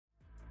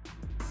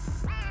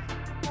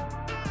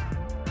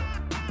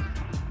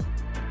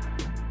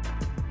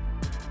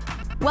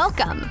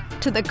Welcome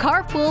to the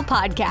Carpool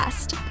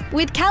Podcast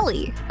with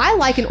Kelly. I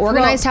like an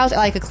organized house. I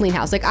like a clean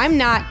house. Like I'm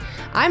not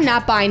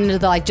buying into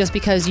the like just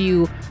because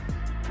you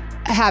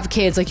have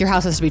kids, like your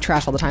house has to be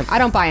trash all the time. I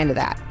don't buy into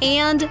that.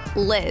 And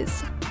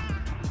Liz.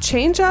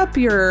 Change up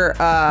your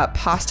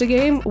pasta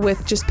game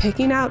with just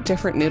picking out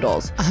different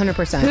noodles.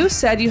 100%. Who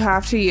said you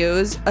have to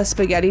use a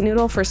spaghetti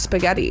noodle for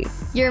spaghetti?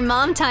 Your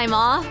mom time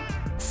off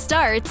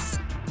starts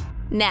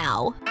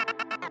now.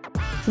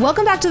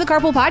 Welcome back to the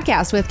Carpool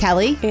Podcast with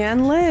Kelly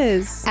And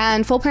Liz.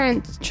 and full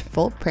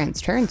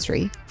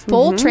transparency.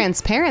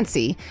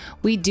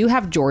 We do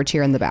have George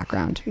here in the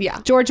background. Yeah.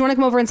 George, you want to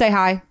come over and say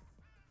hi?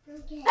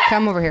 Okay.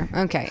 Come over here.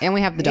 Okay. And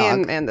we have the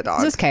dog. And the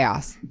dog. This is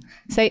chaos.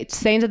 Say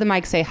into the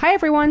mic, say hi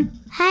everyone.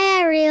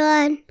 Hi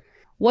everyone.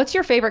 What's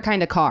your favorite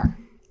kind of car?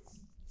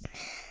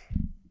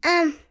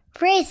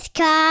 Race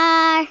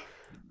car.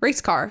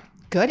 Race car.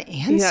 Good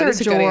answer, Yeah, that's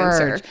a George. good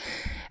answer.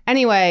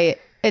 Anyway,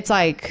 it's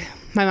like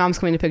my mom's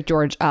coming to pick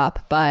George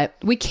up, but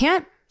we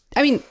can't.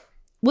 I mean,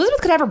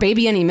 Elizabeth could have her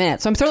baby any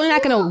minute, so I'm certainly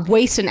not going to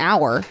waste an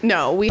hour.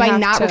 No, we by have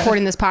not to-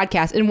 recording this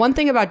podcast. And one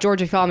thing about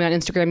George, if you follow me on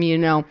Instagram, you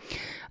know,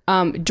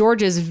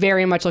 George is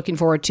very much looking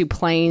forward to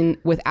playing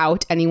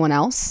without anyone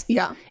else.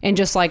 Yeah. And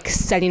just like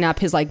setting up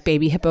his like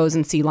baby hippos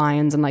and sea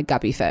lions and like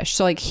guppy fish.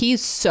 So like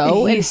he's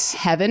in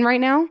heaven right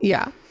now.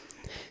 Yeah.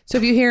 So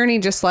if you hear any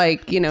just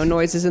like,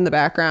 noises in the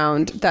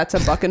background, that's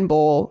a buck and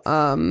bull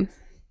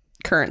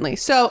currently.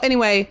 So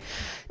anyway,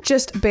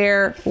 just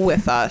bear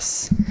with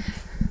us.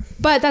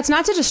 But that's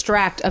not to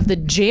distract of the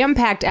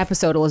jam-packed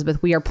episode, Elizabeth,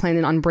 we are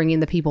planning on bringing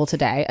the people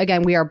today.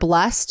 Again, we are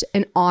blessed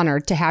and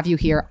honored to have you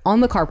here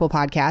on the Carpool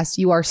Podcast.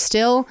 You are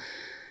still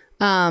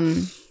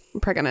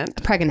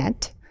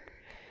pregnant.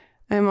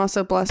 I'm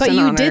also blessed But and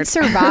you honored. did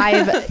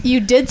survive.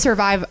 You did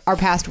survive our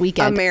past A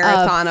weekend.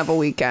 marathon of a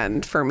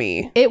weekend for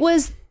me. It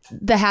was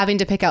the having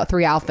to pick out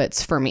 3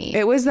 outfits for me.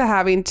 It was the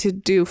having to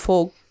do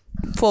full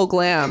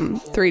glam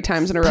 3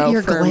 times in a row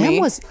Your for glam me.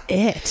 was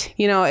it.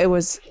 It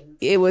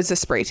was a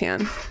spray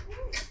tan.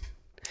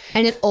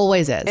 And it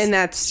always is. And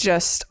that's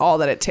just all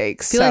that it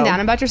takes. Feeling So,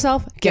 down about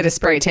yourself? get a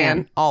spray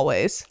tan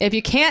always. If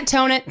you can't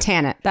tone it,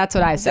 tan it. That's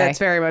what I say. That's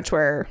very much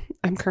where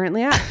I'm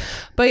currently at.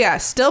 But yeah,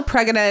 still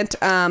pregnant,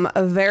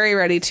 very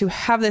ready to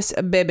have this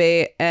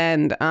baby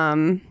and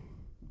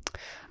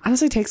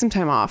honestly take some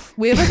time off.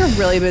 We have like a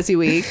really busy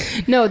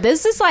week. No,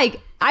 this is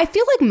like, I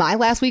feel like my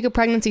last week of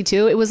pregnancy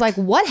too, it was like,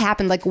 what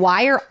happened? Like,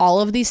 why are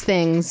all of these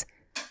things?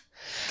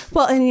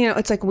 Well, and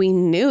it's like we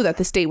knew that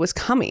this date was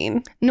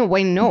coming. No,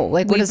 wait, no.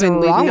 Like, what We've is been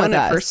wrong known with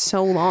it for us?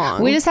 so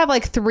long. We just have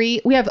like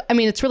 3,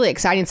 it's really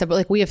exciting stuff, but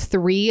like we have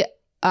 3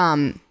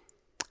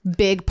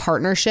 big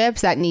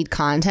partnerships that need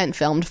content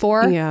filmed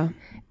for. Yeah.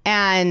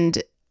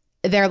 And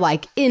they're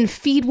like in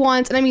feed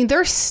once. And I mean,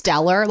 they're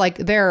stellar. Like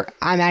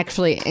I'm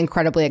actually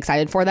incredibly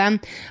excited for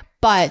them,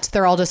 but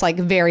they're all just like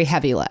very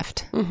heavy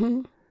lift.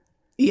 Mm-hmm.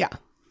 Yeah.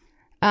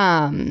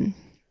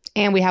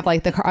 And we have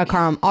like the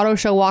Car Auto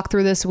Show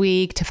walkthrough this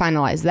week to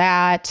finalize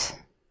that.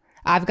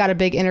 I've got a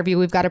big interview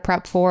we've got to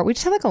prep for. We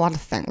just have like a lot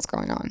of things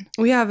going on.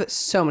 We have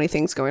so many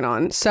things going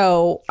on.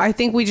 So I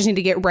think we just need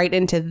to get right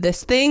into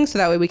this thing so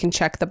that way we can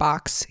check the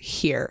box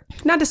here.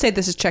 Not to say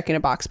this is checking a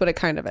box, but it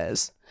kind of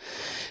is.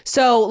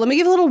 So let me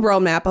give a little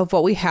roadmap of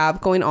what we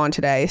have going on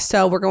today.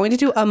 So we're going to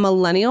do a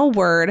millennial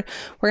word.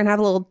 We're going to have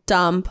a little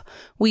dump.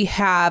 We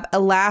have a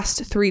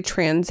last 3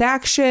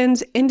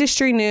 transactions,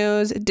 industry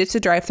news, ditch the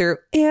drive-through,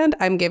 and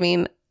I'm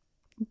giving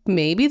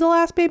maybe the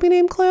last baby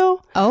name clue.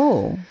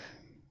 Oh,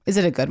 is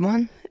it a good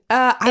one?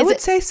 I would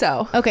say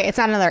so. Okay, it's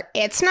not another.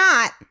 It's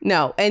not.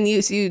 No, and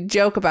you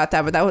joke about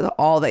that, but that was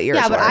all that yours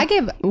Yeah, but were. I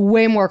give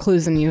way more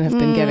clues than you have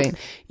been giving.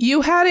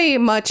 You had a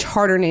much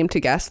harder name to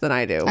guess than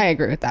I do. I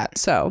agree with that.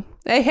 So,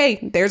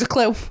 hey, there's a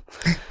clue.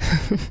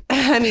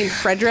 I mean,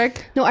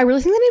 Frederick? No, I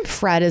really think the name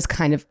Fred is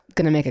kind of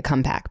going to make a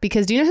comeback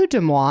because do you know who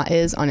Demois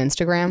is on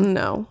Instagram?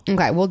 No.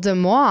 Okay, well,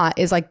 Demois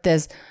is like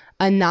this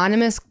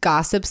anonymous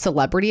gossip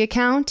celebrity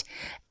account.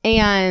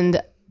 And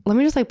let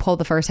me just like pull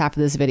the first half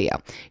of this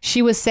video.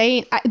 She was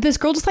saying, this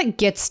girl just like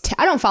gets,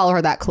 I don't follow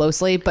her that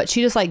closely, but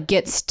she just like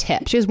gets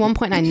tips. She has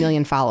 1.9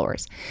 million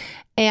followers.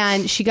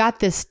 And she got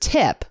this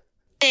tip.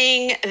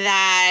 Thing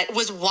that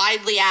was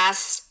widely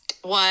asked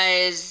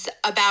was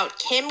about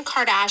Kim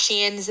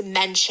Kardashian's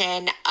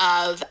mention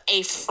of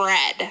a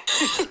Fred.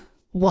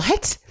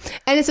 What?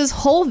 And it's this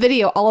whole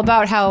video all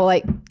about how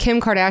like Kim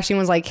Kardashian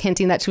was like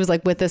hinting that she was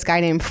like with this guy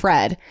named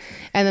Fred.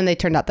 And then they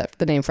turned out that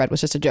the name Fred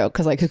was just a joke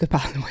because like who could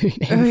possibly be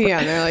named Fred?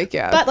 Yeah, they're like,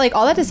 yeah. But like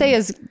all that to say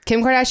is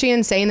Kim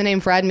Kardashian saying the name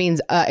Fred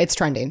means it's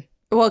trending.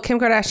 Well, Kim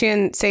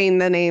Kardashian saying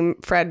the name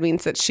Fred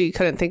means that she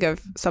couldn't think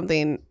of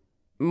something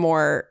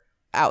more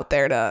out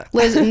there to...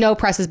 Liz, no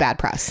press is bad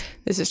press.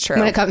 This is true.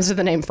 When it comes to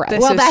the name Fred.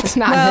 This Well, is that's true.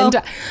 not...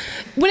 Well-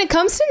 when it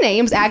comes to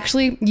names,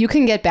 actually, you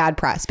can get bad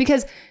press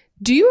because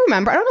do you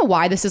remember, I don't know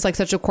why this is like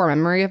such a core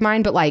memory of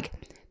mine, but like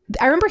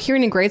I remember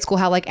hearing in grade school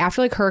how like after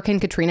like Hurricane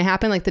Katrina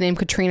happened, like the name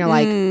Katrina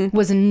like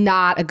was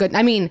not a good,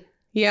 I mean,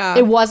 yeah.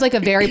 it was like a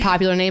very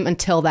popular name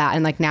until that.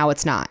 And like now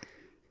it's not.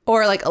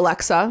 Or like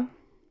Alexa.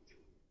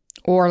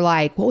 Or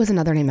like, what was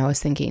another name I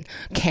was thinking?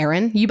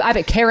 Karen. I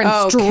bet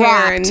Karen's dropped.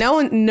 Karen.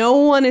 No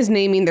one is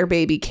naming their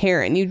baby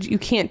Karen. You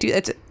can't do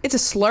that. It's a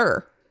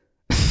slur.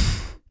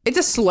 It's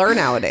a slur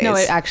nowadays. No,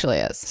 it actually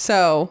is.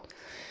 So,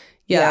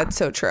 yeah, that's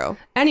so true.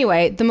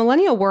 Anyway, the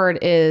millennial word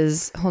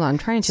is, hold on, I'm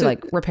trying to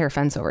like repair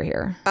fence over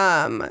here.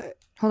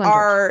 Hold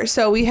on.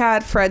 So we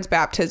had Fred's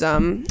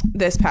baptism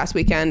this past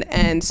weekend,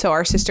 and so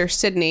our sister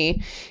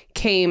Sydney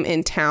came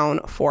in town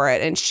for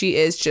it, and she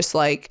is just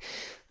like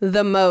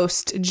the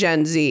most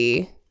Gen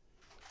Z,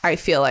 I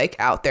feel like,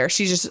 out there.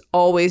 She's just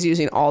always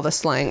using all the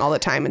slang all the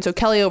time, and so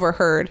Kelly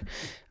overheard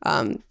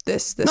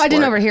this. No, I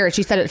didn't overhear it.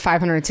 She said it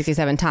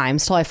 567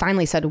 times till I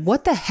finally said,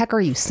 "What the heck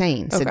are you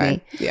saying, Sydney?"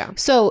 Okay. Yeah.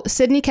 So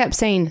Sydney kept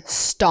saying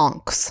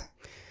stonks,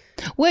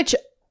 which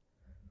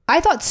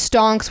I thought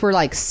stonks were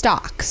like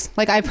stocks.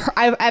 Like I've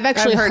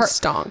actually heard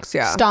stonks.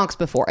 Yeah, stonks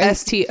before. And,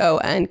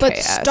 STONKS. but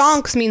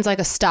stonks means like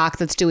a stock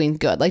that's doing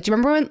good. Like, do you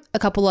remember when a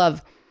couple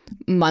of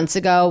months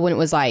ago when it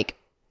was like,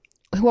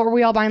 what were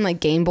we all buying? Like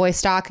Game Boy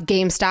stock,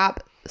 GameStop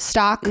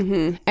stock,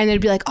 and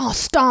it'd be like, oh,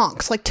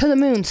 stonks, like to the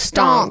moon,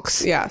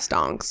 stonks. Yeah,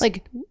 stonks.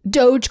 Like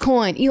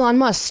Dogecoin, Elon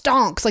Musk,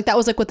 stonks. Like that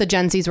was like what the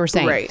Gen Zs were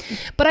saying.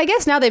 Right. But I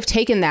guess now they've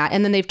taken that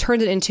and then they've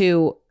turned it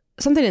into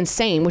something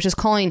insane, which is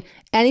calling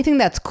anything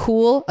that's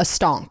cool a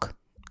stonk.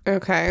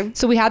 Okay.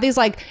 So we had these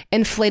like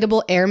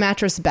inflatable air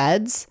mattress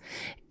beds,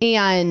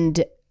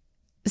 and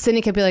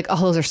Sydney could be like, oh,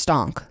 those are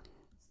stonk.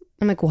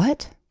 I'm like,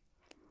 what?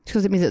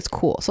 Because it means it's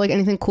cool. So like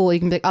anything cool, you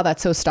can be like, oh,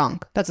 that's so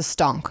stonk. That's a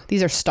stonk.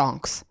 These are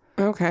stonks.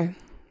 Okay.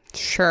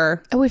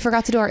 Sure. Oh, we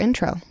forgot to do our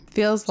intro.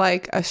 Feels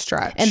like a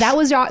stretch. And that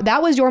was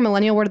your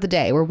millennial word of the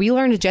day, where we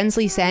learned Gen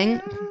Z slang.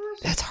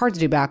 That's hard to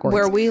do backwards.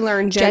 Where we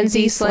learn Gen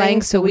Z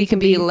slang so we can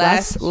be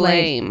less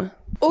lame.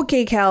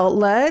 Okay, Kel,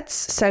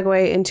 let's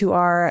segue into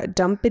our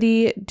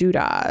dumpity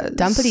doodah.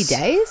 Dumpity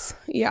days?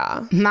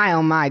 Yeah. My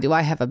oh my, do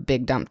I have a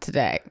big dump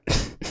today.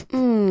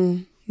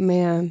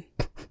 Man.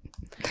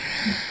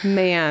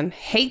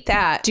 Hate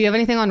that. Do you have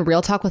anything on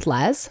Real Talk with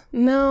Les?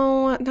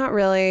 No, not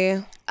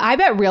really. I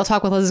bet Real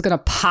Talk with Les is going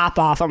to pop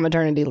off on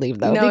maternity leave,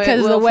 though, No, it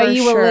because the will way for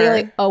you will sure.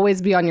 literally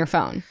always be on your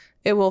phone.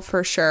 It will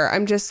for sure.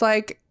 I'm just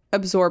like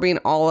absorbing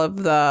all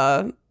of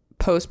the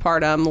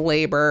postpartum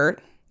labor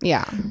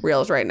Yeah.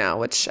 reels right now,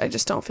 which I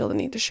just don't feel the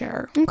need to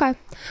share. Okay.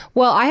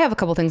 Well, I have a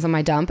couple things on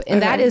my dump,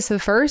 and that is the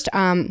first.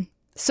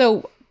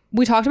 So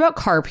we talked about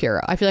Car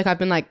Pura. I feel like I've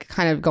been like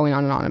kind of going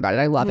on and on about it.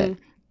 I love it.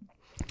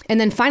 And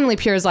then finally,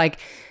 Pura's like,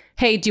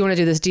 hey, do you want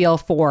to do this deal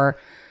for,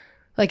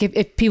 like,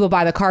 if people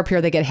buy the Car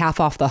Pura, they get half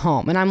off the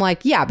home. And I'm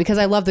like, yeah, because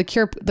I love the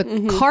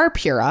Car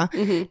Pura,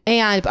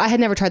 and I had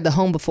never tried the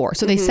home before.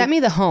 So they sent me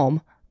the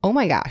home. Oh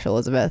my gosh,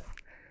 Elizabeth.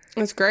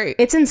 It's great.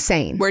 It's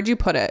insane. Where'd you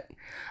put it?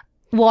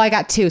 Well, I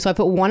got two. So I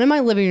put one in my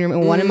living room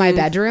and one in my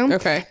bedroom.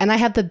 Okay. And I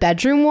have the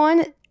bedroom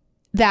one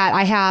that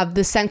I have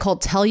the scent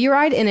called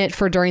Telluride in it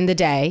for during the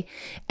day.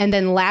 And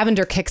then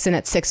lavender kicks in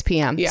at 6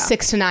 p.m. Yeah.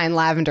 6 to 9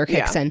 lavender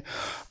kicks in.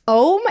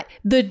 Oh my,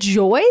 the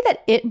joy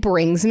that it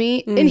brings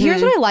me. And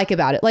here's what I like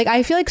about it. Like,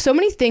 I feel like so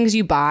many things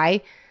you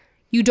buy,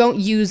 you don't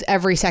use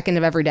every second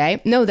of every day.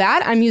 No,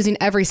 that I'm using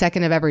every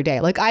second of every day.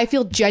 Like, I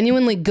feel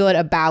genuinely good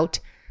about,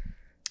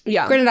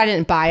 granted, I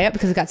didn't buy it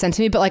because it got sent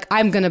to me, but like,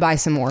 I'm going to buy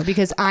some more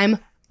because I'm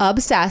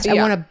obsessed.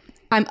 I'm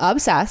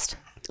obsessed.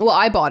 Well,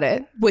 I bought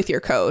it with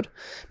your code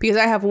because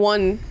I have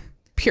one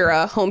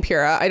Pura, Home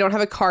Pura. I don't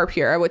have a Car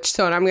Pura,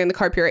 so I'm getting the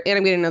Car Pura and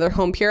I'm getting another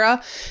Home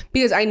Pura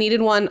because I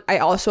needed one. I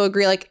also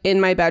agree, like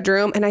in my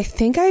bedroom. And I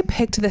think I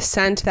picked the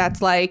scent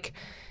that's like,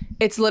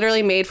 it's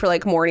literally made for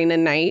like morning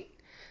and night.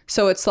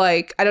 So it's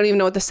like, I don't even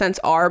know what the scents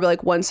are, but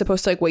like one's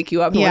supposed to like wake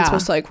you up and one's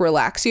supposed to like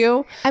relax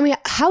you. I mean,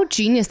 how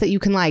genius that you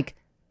can like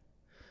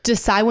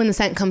decide when the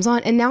scent comes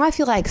on. And now I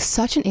feel like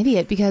such an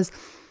idiot because,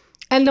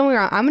 and don't get me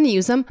wrong, I'm going to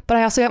use them, but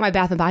I also got my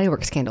Bath and Body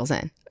Works candles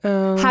in.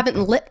 Haven't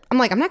lit. I'm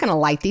like, I'm not going to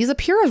light these. A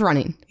Pura's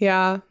running.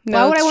 Yeah.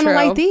 Why would I want to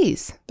light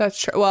these?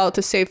 That's true. Well,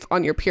 to save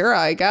on your Pura,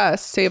 I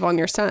guess. Save on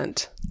your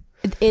scent.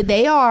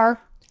 They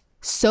are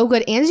so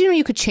good. And you know,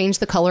 you could change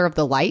the color of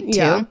the light too.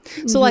 Yeah.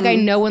 So like, I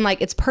know when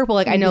like it's purple,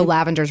 like I know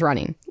lavender's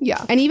running.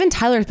 Yeah. And even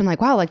Tyler's been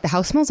like, wow, like the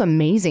house smells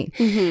amazing.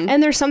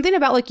 And there's something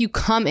about like you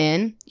come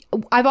in.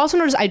 I've also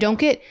noticed I don't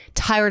get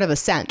tired of a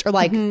scent or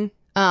like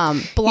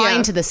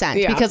blind to the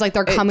scent because like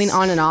they're coming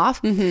on and off.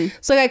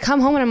 So like I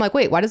come home and I'm like,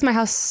 wait, why does my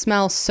house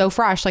smell so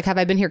fresh? Like, have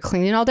I been here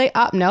cleaning all day?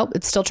 Nope,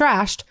 it's still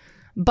trashed.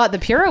 But the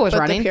Pura was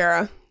running. The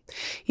Pura.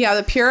 Yeah,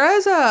 the Pura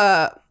is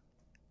a...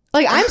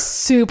 Like, I'm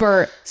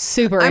super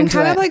into I'm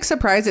kind it. of like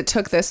surprised it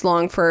took this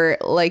long for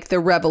like the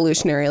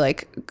revolutionary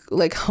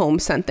like home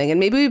scent thing. And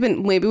maybe we've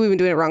been doing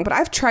it wrong, but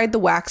I've tried the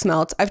wax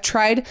melts. I've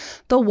tried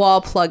the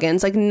wall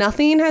plugins. Like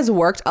nothing has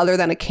worked other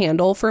than a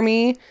candle for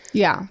me.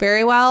 Yeah.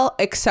 Very well,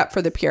 except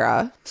for the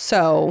Pura.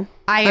 So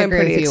I agree I'm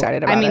pretty with you.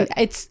 excited about it. I mean,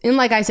 it's, and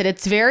like I said,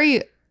 it's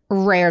very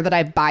rare that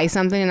I buy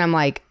something and I'm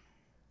like,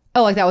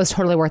 oh, like that was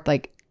totally worth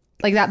like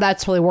like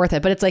that's really worth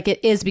it. But it's like,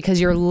 it is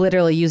because you're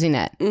literally using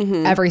it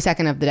every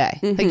second of the day.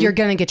 Like you're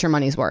going to get your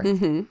money's worth.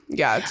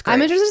 Yeah, it's great.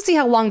 I'm interested to see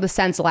how long the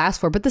scents last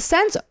for, but the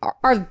scents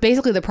are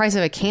basically the price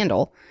of a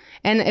candle.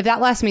 And if that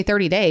lasts me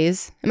 30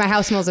 days, and my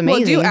house smells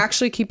amazing. Well, do you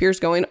actually keep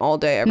yours going all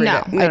day every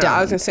day? No, I don't. I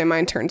was going to say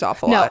mine turns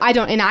off a No, lot. I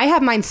don't. And I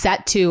have mine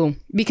set to,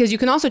 because you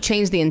can also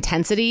change the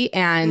intensity.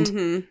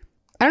 And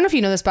I don't know if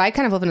you know this, but I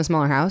kind of live in a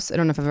smaller house. I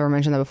don't know if I've ever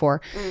mentioned that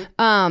before.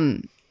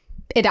 I'm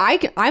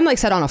like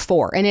set on a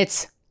 4, and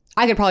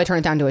I could probably turn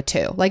it down to a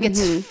 2. Like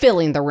it's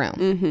filling the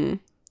room.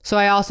 So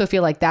I also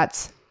feel like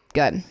that's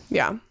good.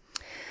 Yeah.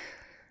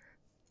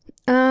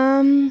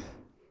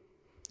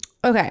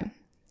 Okay.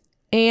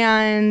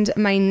 And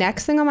my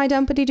next thing on my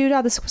dumpity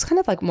doodah, this was kind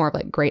of like more of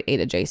like grade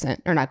 8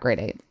 adjacent, or not grade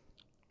 8.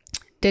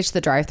 Ditch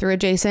the drive-through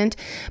adjacent.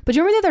 But do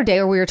you remember the other day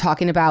where we were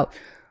talking about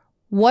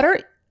what are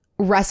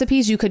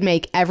recipes you could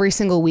make every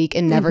single week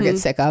and never get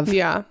sick of?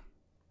 Yeah.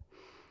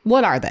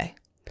 What are they?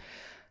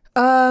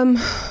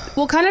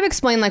 We'll kind of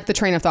explain like the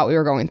train of thought we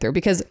were going through,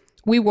 because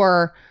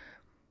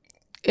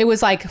it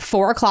was like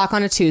 4:00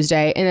 on a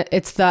Tuesday, and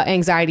it's the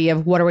anxiety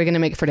of what are we going to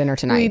make for dinner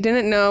tonight? We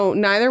didn't know.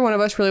 Neither one of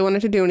us really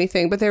wanted to do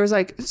anything, but there was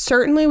like,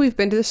 certainly we've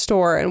been to the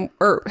store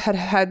or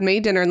had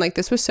made dinner, and like,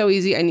 this was so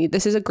easy.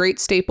 This is a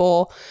great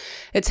staple.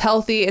 It's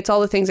healthy. It's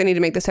all the things I need to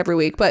make this every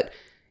week. But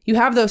you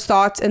have those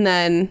thoughts, and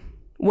then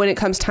when it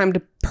comes time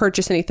to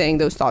purchase anything,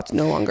 those thoughts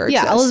no longer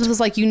exist. Yeah, Elizabeth was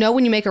like,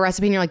 when you make a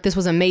recipe and you're like, this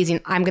was amazing,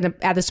 I'm going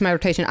to add this to my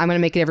rotation, I'm going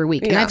to make it every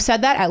week. And I've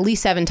said that at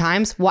least 7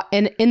 times.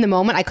 And in the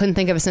moment, I couldn't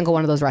think of a single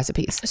one of those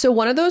recipes. So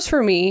one of those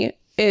for me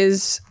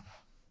is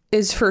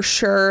for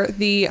sure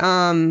the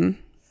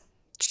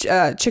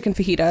chicken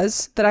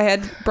fajitas that I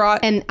had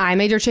brought. And I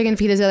made your chicken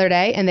fajitas the other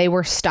day, and they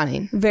were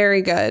stunning.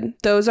 Very good.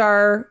 Those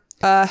are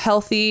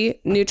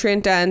healthy,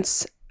 nutrient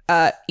dense,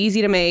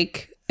 easy to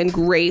make, and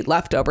great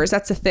leftovers.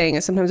 That's the thing,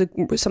 is sometimes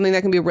something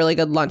that can be a really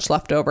good lunch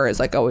leftover is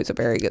like always a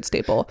very good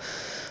staple.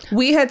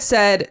 We had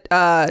said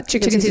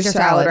chicken Caesar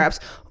salad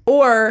wraps,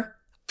 or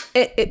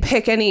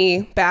pick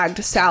any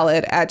bagged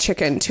salad, add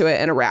chicken to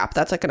it in a wrap.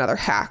 That's like another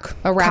hack.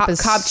 A wrap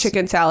is Cobb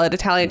chicken salad,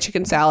 Italian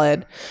chicken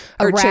salad,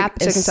 or a wrap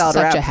chicken is salad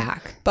such wrap, a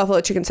hack. buffalo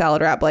chicken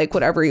salad wrap, like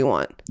whatever you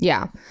want.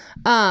 Yeah.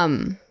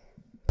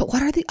 But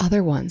what are the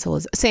other ones,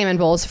 Elizabeth? Salmon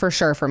bowls for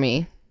sure for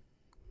me.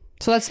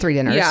 So that's 3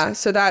 dinners. Yeah,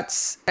 so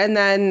that's, and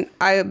then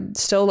I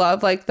still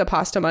love like the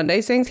Pasta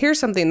Mondays things. Here's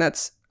something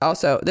that's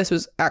also, this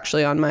was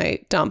actually on my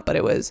dump, but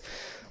it was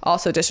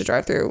also Dish to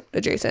Drive-Through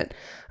adjacent.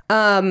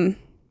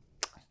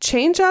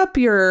 Change up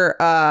your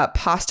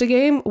pasta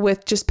game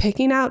with just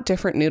picking out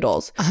different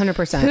noodles.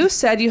 100%. Who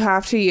said you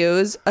have to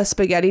use a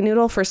spaghetti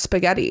noodle for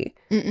spaghetti?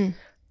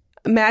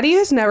 Maddie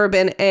has never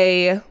been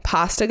a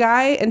pasta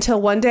guy until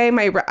one day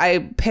I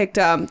picked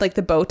like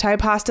the bow tie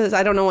pastas.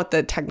 I don't know what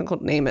the technical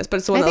name is, but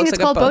it's the one I think that it's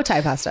looks like called bow tie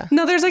pasta.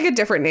 No, there's like a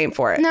different name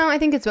for it. No, I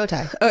think it's bow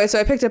tie. Okay,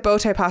 so I picked up bow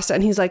tie pasta,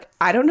 and he's like,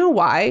 I don't know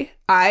why.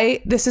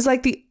 This is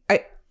like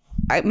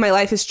my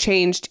life has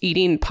changed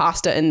eating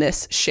pasta in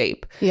this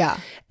shape. Yeah.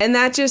 And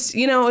that just,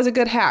 was a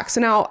good hack.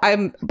 So now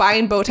I'm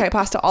buying bow tie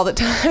pasta all the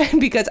time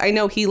because I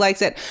know he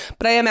likes it.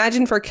 But I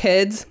imagine for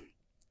kids,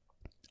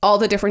 all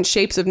the different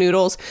shapes of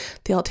noodles,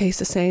 they all taste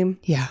the same.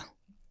 Yeah.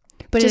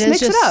 But Just it is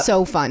mix it just up.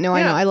 so fun. No, I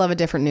Yeah. know. I love a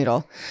different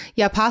noodle.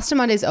 Yeah, Pasta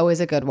Monday is always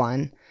a good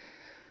one.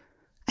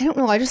 I don't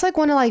know. I just like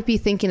want to like be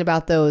thinking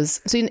about those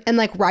and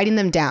like writing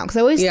them down, because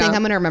I always think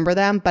I'm going to remember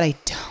them, but I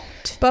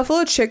don't.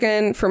 Buffalo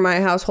chicken for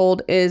my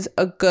household is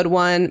a good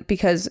one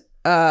because,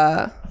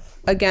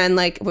 again,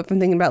 like if I'm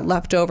thinking about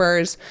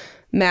leftovers,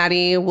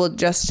 Maddie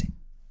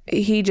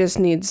he just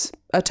needs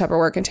a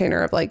Tupperware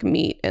container of like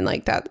meat, and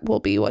like that will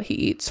be what he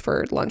eats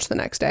for lunch the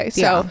next day.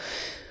 So Yeah.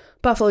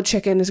 buffalo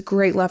chicken is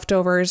great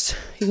leftovers.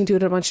 You can do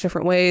it a bunch of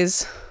different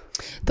ways.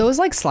 Those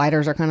like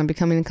sliders are kind of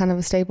becoming kind of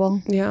a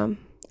staple. Yeah.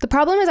 The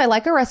problem is I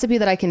like a recipe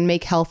that I can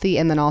make healthy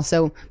and then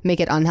also make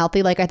it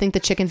unhealthy. Like I think the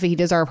chicken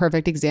fajitas are a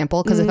perfect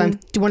example, because if I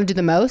want to do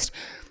the most,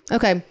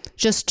 okay,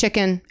 just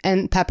chicken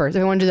and peppers.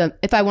 If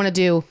I want to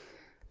do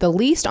the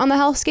least on the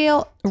health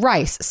scale,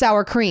 rice,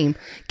 sour cream,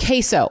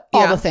 queso,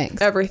 all the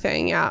things.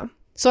 Everything. Yeah.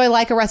 So I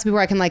like a recipe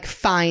where I can like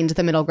find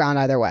the middle ground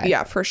either way.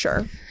 Yeah, for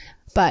sure.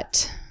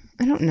 But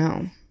I don't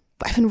know.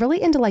 I've been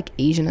really into like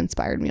Asian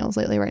inspired meals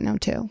lately right now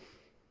too.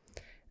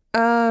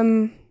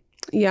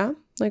 Yeah.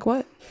 Like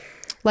what?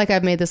 Like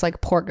I've made this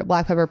like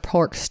black pepper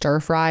pork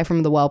stir fry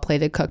from the Well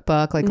Plated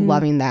cookbook, like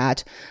loving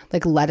that.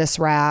 Like lettuce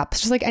wraps,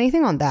 just like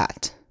anything on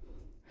that.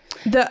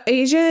 The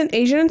Asian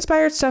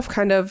inspired stuff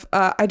kind of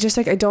I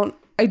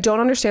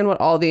don't understand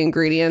what all the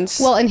ingredients.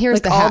 Well, and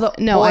here's like the all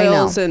the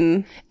oils I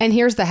know. and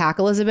here's the hack,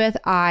 Elizabeth.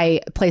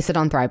 I place it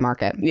on Thrive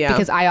Market. Yeah.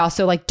 Because I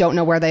also like don't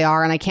know where they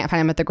are, and I can't find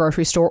them at the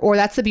grocery store. Or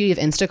that's the beauty of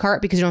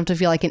Instacart, because you don't have to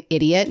feel like an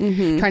idiot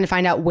trying to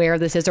find out where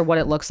this is or what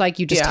it looks like.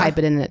 You just type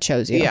it in and it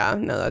shows you. Yeah,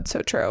 no, that's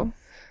so true.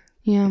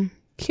 Yeah.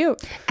 Cute.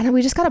 And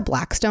we just got a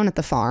Blackstone at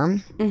the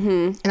farm,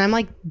 and I'm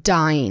like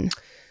dying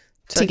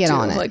to get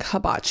on it. Like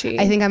hibachi.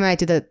 I think I might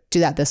do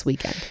that this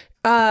weekend.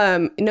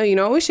 No, you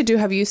know what we should do?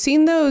 Have you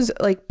seen those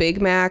like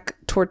Big Mac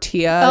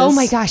tortillas? Oh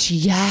my gosh,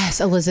 yes,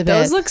 Elizabeth.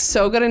 Those look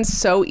so good and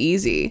so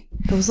easy.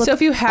 Those look So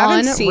if you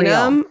haven't seen unreal.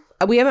 them,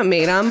 we haven't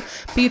made them,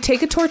 but you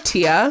take a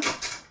tortilla.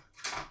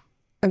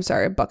 I'm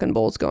sorry, a bucking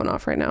bowl's going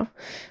off right now.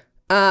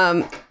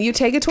 You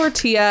take a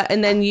tortilla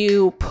and then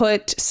you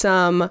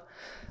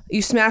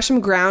you smash some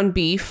ground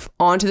beef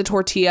onto the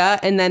tortilla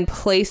and then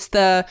place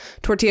the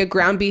tortilla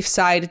ground beef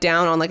side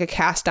down on like a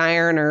cast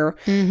iron or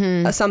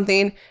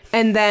something.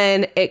 And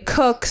then it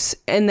cooks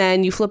and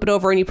then you flip it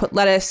over and you put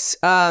lettuce,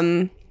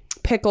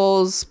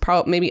 pickles,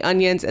 maybe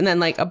onions, and then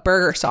like a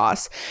burger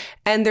sauce.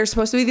 And there's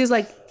supposed to be these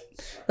like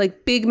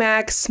Big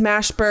Mac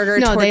smash burger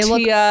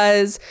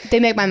tortillas. They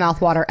make my mouth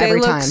water every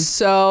They look time.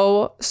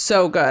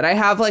 so good. I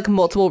have like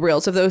multiple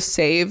reels of those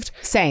saved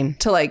Same.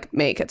 to like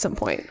make at some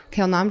point.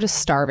 Okay, well, now I'm just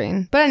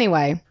starving. But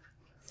anyway,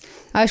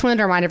 I just wanted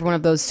to remind everyone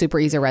of those super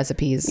easy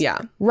recipes. Yeah.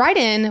 Write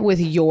in with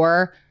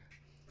your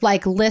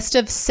like list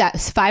of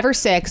 5 or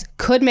 6,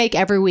 could make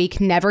every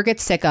week, never get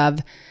sick of.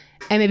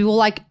 And maybe we'll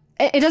like,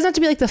 it doesn't have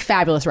to be like the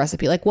fabulous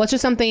recipe. Like what's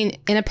just something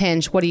in a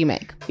pinch? What do you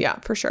make? Yeah,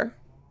 for sure.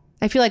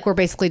 I feel like we're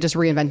basically just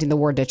reinventing the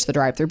word ditch the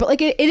drive-through, but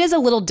like it is a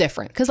little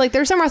different because like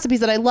there's some recipes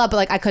that I love, but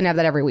like I couldn't have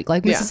that every week.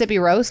 Like Mississippi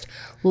roast,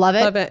 love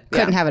it.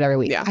 Couldn't have it every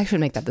week. Yeah. I should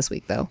make that this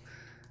week though.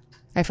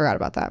 I forgot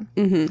about that.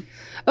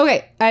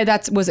 Okay,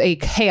 that was a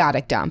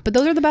chaotic dump, but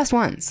those are the best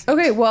ones.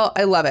 Okay, well,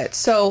 I love it.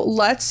 So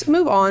let's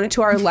move on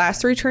to our last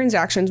 3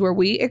 transactions where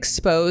we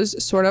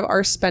expose sort of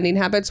our spending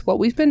habits, what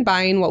we've been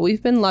buying, what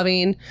we've been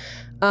loving,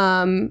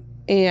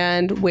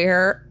 and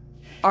where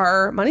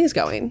our money is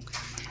going.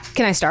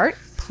 Can I start?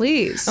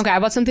 Please. Okay, I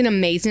bought something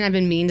amazing. I've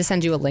been meaning to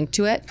send you a link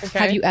to it. Okay.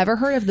 Have you ever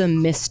heard of the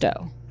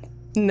Misto,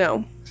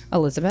 No.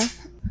 Elizabeth?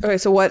 Okay,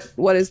 so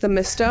what is the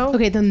Misto?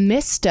 Okay, the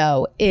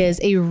Misto is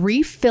a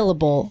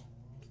refillable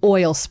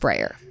oil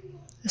sprayer.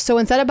 So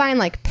instead of buying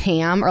like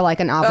Pam or like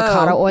an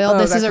avocado oil,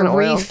 this is that a kind of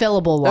oil.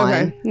 refillable one.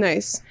 Okay,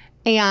 nice.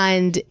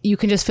 And you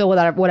can just fill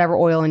with whatever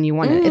oil in you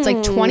want it. It's like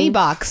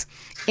 $20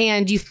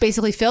 and you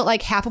basically fill it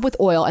like half up with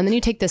oil and then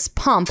you take this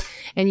pump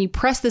and you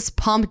press this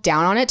pump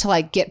down on it to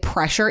like get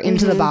pressure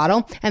into the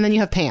bottle and then you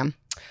have Pam.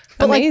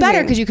 But like better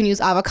Amazing. because you can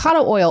use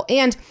avocado oil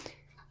and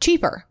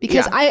cheaper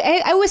because Yeah.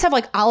 I always have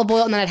like olive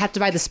oil and then I'd have to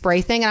buy the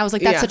spray thing and I was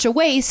like that's Yeah. such a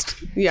waste.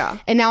 Yeah.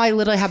 And now I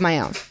literally have my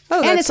own. Oh,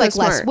 and that's it's so like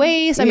less smart.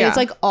 waste. I mean, Yeah. it's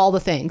like all the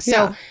things. So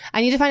Yeah.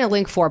 I need to find a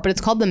link for it, but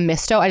it's called the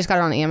Misto. I just got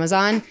it on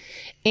Amazon.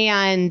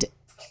 And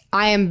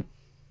I'm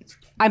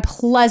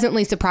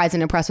pleasantly surprised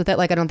and impressed with it.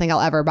 Like I don't think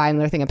I'll ever buy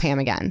another thing of Pam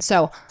again.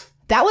 So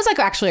that was like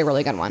actually a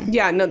really good one.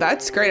 Yeah, no,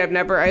 that's great. I've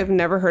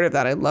never heard of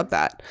that. I love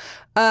that.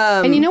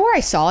 And you know where I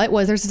saw it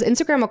was there's this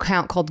Instagram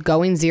account called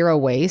Going Zero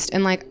Waste.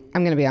 And like,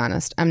 I'm going to be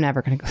honest, I'm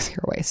never going to go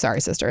zero waste. Sorry,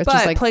 sister. It's But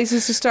just like,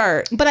 places to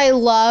start. but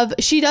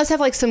she does have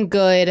like some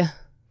good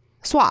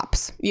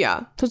swaps. Yeah.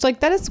 So it's like,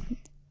 that is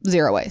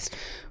zero waste.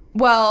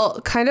 Well,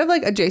 kind of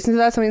like adjacent to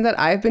that, something that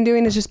I've been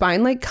doing is just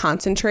buying like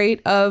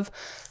concentrate of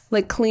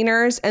like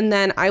cleaners, and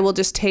then I will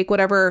just take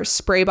whatever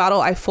spray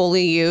bottle I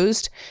fully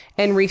used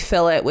and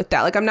refill it with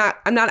that. Like I'm not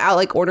out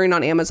like ordering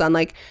on Amazon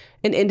like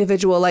an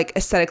individual like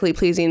aesthetically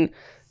pleasing,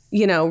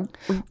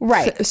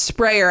 Right.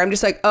 sprayer. I'm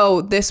just like,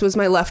 oh, this was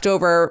my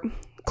leftover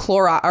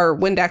Clorox or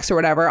Windex or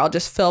whatever. I'll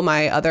just fill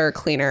my other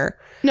cleaner.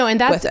 No,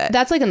 and with it.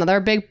 that's like another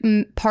big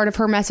part of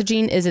her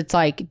messaging is it's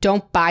like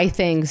don't buy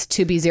things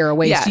to be zero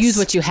waste. Yes. Use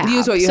what you have.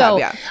 Use what you so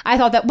have, yeah. I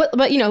thought that, but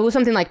with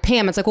something like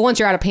Pam, it's like well once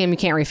you're out of Pam, you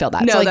can't refill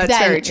that. No, so like that's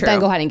then, very true. Then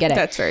go ahead and get it.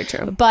 That's very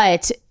true.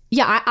 But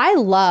yeah, I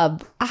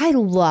love,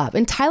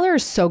 and Tyler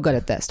is so good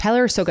at this.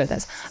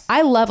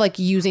 I love like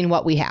using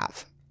what we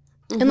have,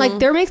 and like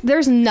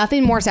there's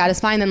nothing more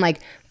satisfying than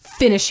like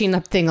finishing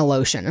a thing of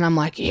lotion, and I'm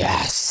like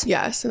yes,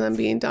 Yes, and then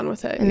being done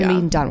with it. and yeah.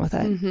 being done with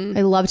it.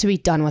 I love to be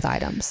done with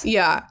items.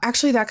 Yeah,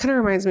 actually, that kind of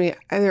reminds me.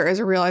 There is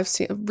a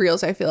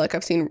reels I feel like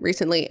I've seen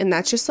recently, and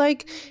that's just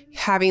like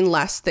having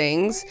less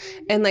things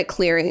and like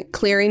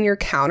clearing your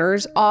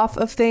counters off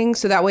of things,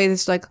 so that way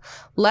there's like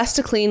less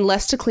to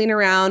clean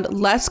around,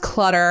 less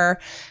clutter,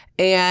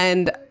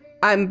 and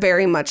I'm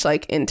very much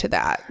like into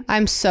that.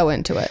 I'm so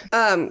into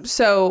it.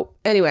 So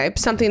anyway,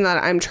 something that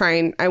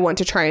I want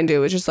to try and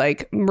do is just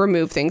like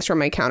remove things from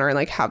my counter and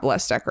like have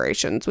less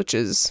decorations, which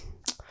is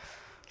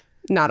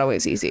not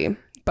always easy.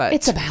 But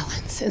It's a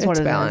balance. Is what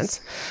it balance.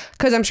 is.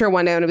 Because I'm sure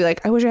one day I'm gonna be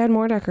like, I wish I had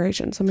more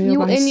decorations. Let me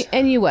go buy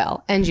And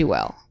you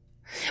will.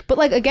 But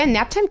like again,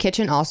 Naptime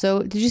Kitchen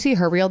also. Did you see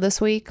her reel this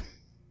week?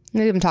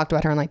 We haven't talked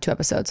about her in like 2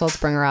 episodes, so let's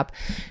bring her up.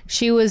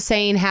 She was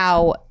saying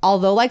how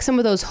although like some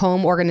of those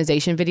home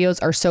organization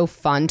videos are so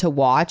fun to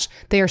watch,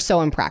 they are so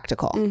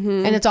impractical.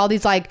 And it's all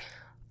these like,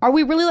 are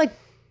we really like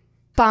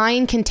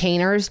buying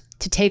containers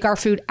to take our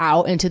food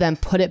out and to then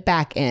put it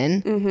back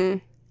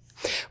in?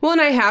 Well,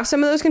 and I have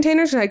some of those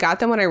containers, and I got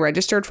them when I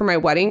registered for my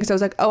wedding because I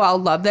was like, oh, I'll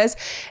love this.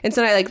 And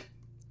so I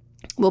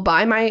will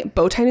buy my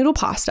bow tie noodle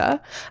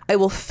pasta.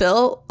 I'll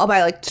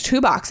buy like 2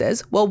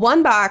 boxes. Well,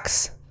 1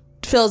 box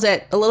fills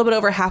it a little bit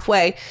over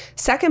halfway.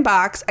 Second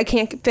box, I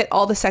can't fit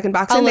all the second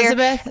box in there.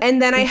 Elizabeth, And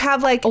then I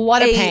have like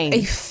what a pain.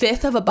 a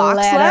fifth of a box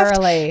left.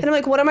 Literally. And I'm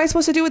like, what am I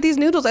supposed to do with these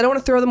noodles? I don't want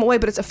to throw them away,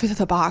 but it's a fifth of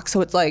the box.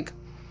 So it's like,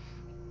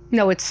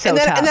 No, it's so and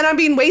then, tough. and then I'm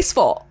being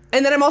wasteful.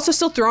 And then I'm also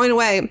still throwing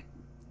away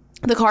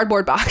the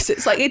cardboard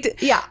boxes. Like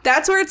it. Yeah.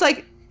 That's where it's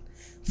like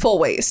full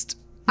waste.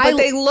 But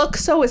they look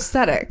so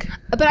aesthetic.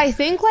 But I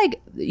think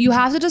like you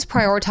have to just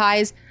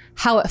prioritize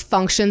how it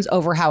functions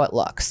over how it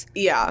looks.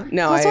 Yeah.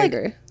 No, Also, I like,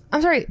 agree.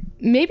 I'm sorry.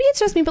 Maybe it's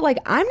just me, but like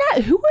I'm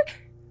not.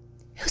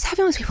 Who's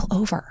having all these people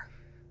over?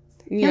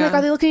 Yeah. And like,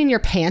 are they looking in your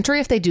pantry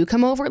if they do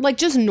come over? Like,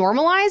 just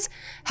normalize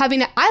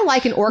having. I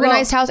like an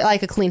organized house. I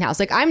like a clean house.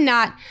 Like, I'm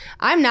not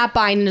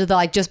buying into the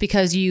like just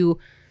because you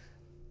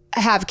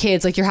have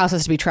kids, like your house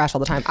has to be trash all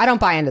the time. I don't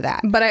buy into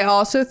that. But I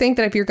also think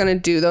that if you're going to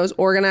do those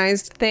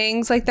organized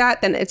things like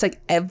that, then it's like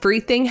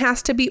everything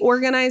has to be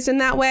organized in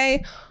that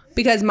way.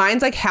 Because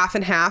mine's like half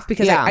and half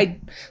because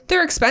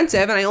they're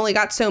expensive and I only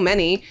got so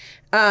many.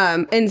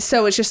 And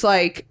so it's just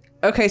like,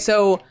 okay,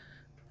 so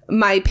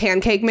my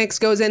pancake mix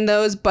goes in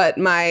those, but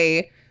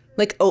my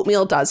like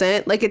oatmeal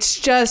doesn't. Like it's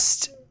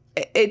just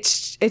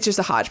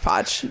a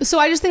hodgepodge. So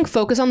I just think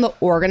focus on the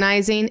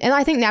organizing, and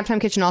I think Naptime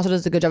Kitchen also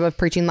does a good job of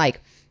preaching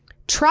like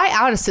try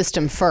out a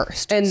system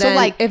first, And so then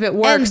like if it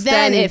works,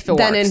 then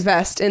works.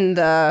 invest in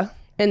the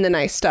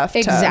nice stuff.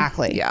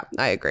 Exactly. Yeah,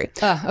 I agree.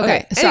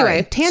 Okay. Sorry.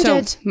 Anyway,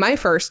 Tangent. So my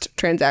first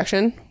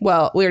transaction,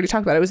 well, we already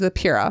talked about it, was the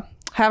Pura.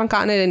 Haven't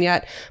gotten it in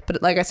yet,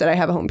 but like I said, I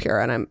have a home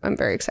Pura and I'm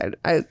very excited.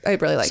 I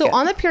really like it. So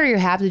on the Pure you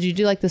have, did you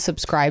do like the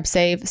subscribe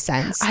save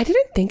cents? I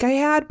didn't think I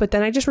had, but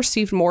then I just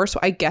received more, so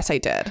I guess I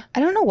did. I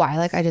don't know why.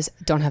 Like I just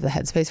don't have the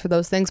headspace for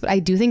those things, but I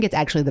do think it's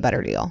actually the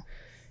better deal.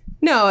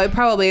 No, it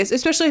probably is,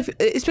 especially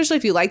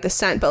if you like the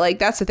scent. But like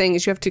that's the thing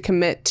is you have to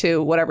commit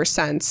to whatever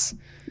scents.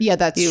 Yeah,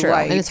 that's You true.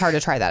 like. And it's hard to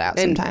try that out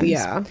And, sometimes.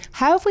 yeah.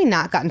 How have we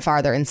not gotten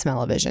farther in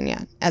smell-o-vision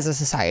yet as a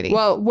society?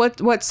 Well,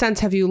 what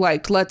scents have you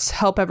liked? Let's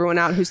help everyone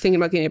out who's thinking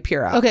about getting a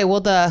Pura. Okay, well,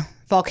 the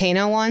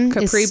volcano one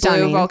Capri is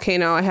stunning. Blue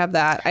Volcano. I have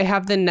that. I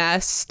have the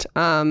Nest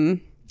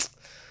Bamboo,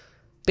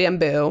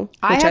 which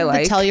I I have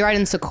like. the Telluride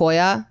and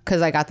Sequoia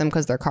because I got them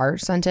because they're car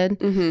scented.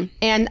 Mm-hmm.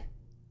 And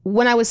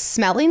when I was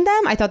smelling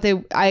them, I thought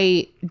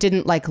I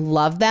didn't like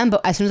love them, but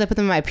as soon as I put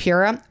them in my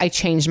Pura, I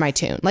changed my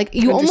tune. Like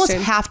you almost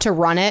Interesting. have to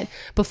run it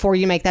before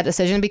you make that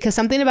decision, because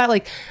something about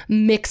like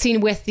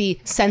mixing with the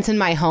scents in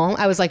my home,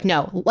 I was like,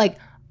 no, like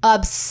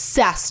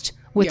obsessed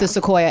with the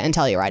Sequoia and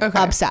Telluride.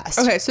 Okay. Obsessed.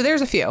 Okay, so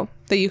there's a few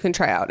that you can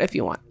try out if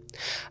you want.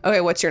 Okay,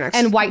 what's your next?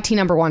 And white tea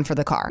number one for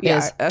the car yeah,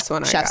 is that's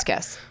one I Chef's got.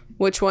 Kiss.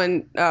 Which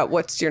one?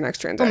 What's your next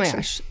Oh transaction? my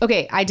gosh.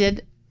 Okay, I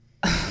did.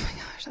 Oh my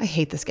gosh, I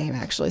hate this game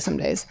actually some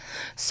days.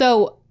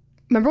 So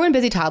remember when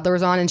Busy Toddler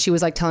was on and she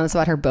was like telling us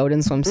about her Bowden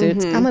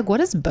swimsuits? I'm like, what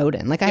is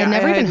Bowden? Like I had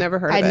never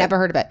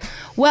heard of it.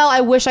 Well,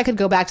 I wish I could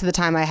go back to the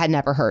time I had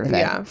never heard of it.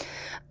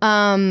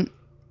 Yeah.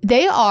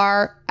 They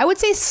are, I would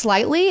say,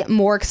 slightly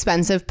more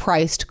expensive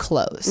priced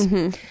clothes.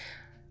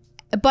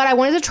 But I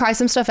wanted to try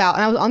some stuff out,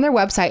 and I was on their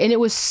website, and it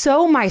was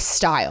so my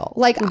style.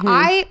 Like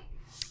I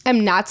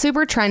am not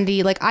super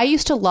trendy. Like I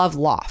used to love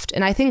Loft,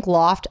 and I think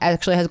Loft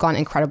actually has gone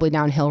incredibly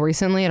downhill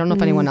recently. I don't know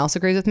if anyone else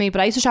agrees with me,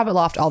 but I used to shop at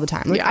Loft all the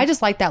time. Like I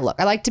just like that look.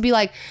 I like to be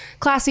like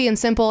classy and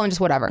simple and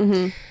just whatever.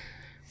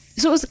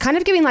 So it was kind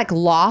of giving like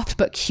Loft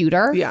but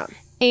cuter. Yeah.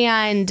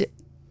 And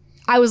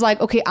I was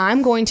like, okay,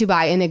 I'm going to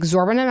buy an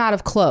exorbitant amount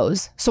of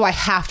clothes, so I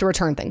have to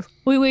return things.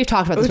 We've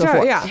talked about this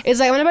before. Yeah. It's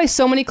like I'm going to buy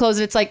so many clothes,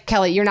 and it's like,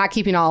 Kelly, you're not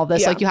keeping all of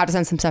this. Yeah. Like you have to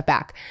send some stuff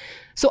back.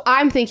 So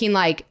I'm thinking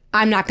like,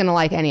 I'm not going to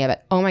like any of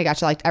it. Oh my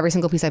gosh, I liked every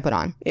single piece I put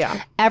on.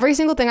 Yeah. Every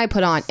single thing I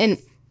put on. And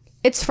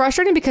it's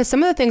frustrating because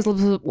some of the things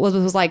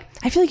was like,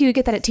 I feel like you could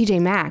get that at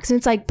TJ Maxx. And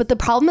it's like, but the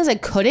problem is I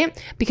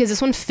couldn't, because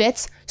this one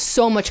fits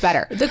so much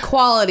better. The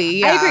quality,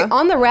 yeah. I agree.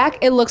 On the rack,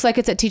 it looks like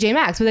it's at TJ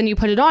Maxx, but then you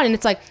put it on and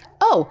it's like,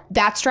 oh,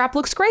 that strap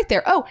looks great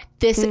there. Oh,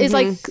 this is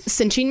like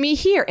cinching me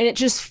here. And it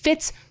just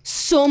fits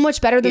so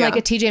much better than like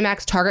a TJ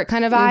Maxx Target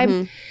kind of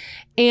vibe.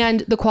 And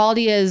the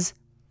quality is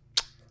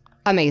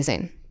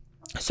amazing.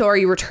 So are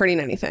you returning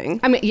anything?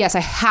 I mean, yes,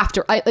 I have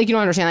to. Like, you don't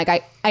understand.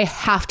 Like, I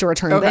have to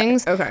return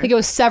things. Okay. Like, it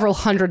was several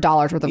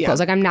 $100s worth of clothes.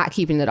 Like, I'm not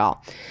keeping it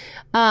all.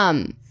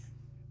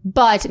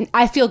 But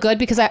I feel good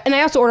because I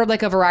also ordered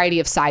like a variety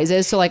of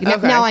sizes. So like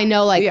now I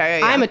know like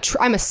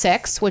I'm a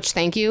 6, which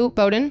thank you,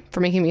 Bowden, for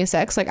making me a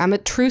 6. Like I'm a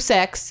true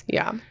 6.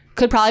 Yeah.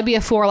 Could probably be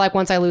a 4 like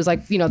once I lose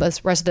like, you know,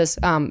 this rest of this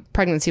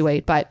pregnancy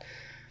weight. But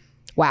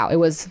wow, it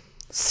was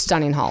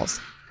stunning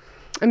hauls.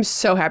 I'm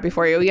so happy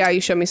for you. Yeah, you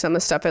showed me some of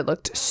the stuff. It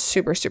looked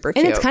super, super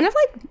cute. And it's kind of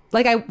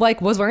like I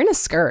like was wearing a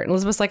skirt.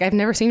 Elizabeth's like, I've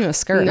never seen you in a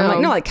skirt. No. I'm like,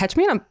 no, like catch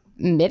me in a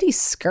midi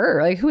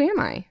skirt. Like, who am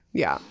I?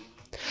 Yeah.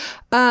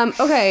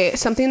 Okay,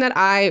 something that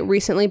I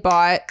recently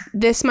bought.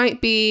 This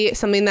might be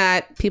something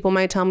that people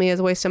might tell me is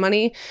a waste of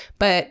money,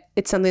 but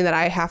it's something that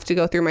I have to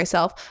go through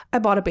myself. I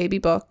bought a baby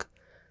book.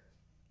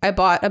 I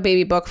bought a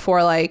baby book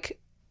for like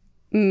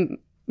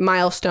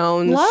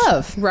milestones.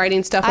 Love.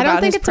 Writing stuff I don't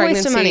about think his it's a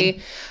waste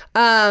pregnancy.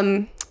 of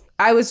money.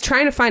 I was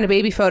trying to find a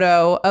baby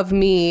photo of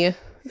me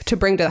to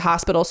bring to the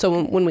hospital,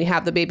 so when we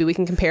have the baby, we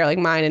can compare like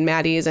mine and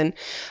Maddie's. And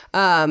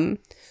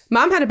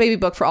Mom had a baby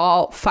book for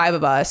all 5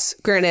 of us.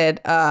 Granted,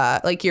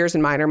 like yours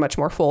and mine are much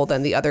more full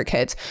than the other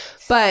kids,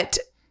 but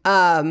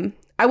I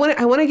want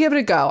to give it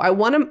a go. I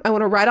want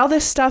to write all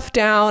this stuff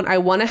down. I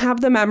want to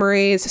have the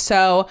memories.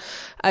 So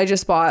I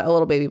just bought a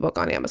little baby book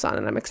on Amazon,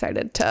 and I'm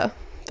excited to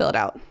fill it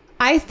out.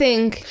 I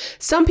think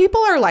Some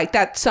people are like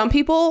that. Some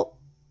people,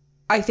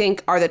 I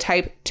think, are the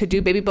type to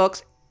do baby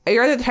books.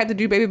 You're either the type to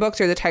do baby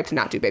books or the type to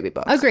not do baby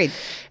books. agreed.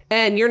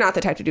 And you're not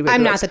the type to do baby books.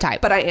 I'm not the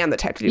type. But I am the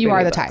type to do You baby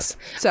are the books.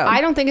 type. So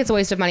I don't think it's a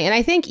waste of money. And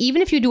I think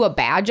even if you do a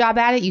bad job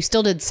at it, you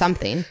still did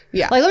something.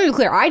 Yeah. Like, let me be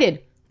clear. I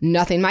did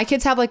nothing. My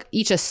kids have like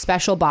each a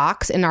special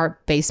box in our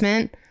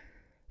basement.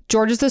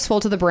 George's is full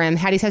to the brim.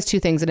 Hattie's has 2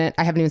 things in it.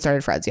 I haven't even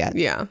started Fred's yet.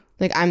 yeah.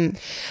 Like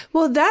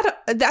Well,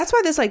 that's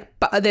why this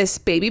this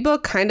baby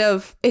book kind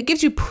of, it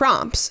gives you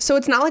prompts. So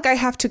it's not like I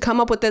have to come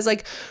up with this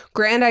like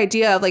grand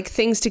idea of like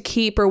things to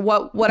keep or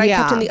what I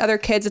kept in the other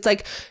kids. It's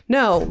like,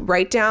 no,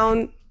 write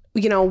down,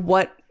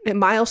 what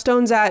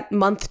milestones at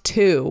month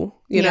 2,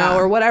 you know,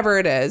 or whatever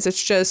it is.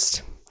 It's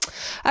just,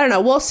 I don't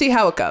know. We'll see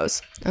how it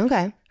goes.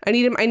 okay. I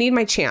need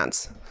my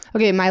chance.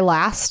 Okay, one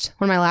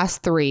of my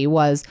last 3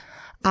 was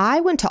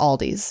I went to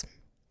Aldi's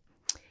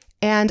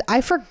and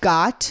I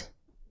forgot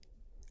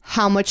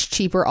how much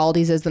cheaper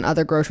Aldi's is than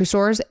other grocery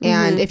stores.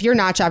 And if you're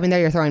not shopping there,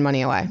 you're throwing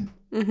money away.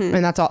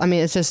 And that's all. I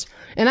mean, it's just,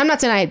 and I'm not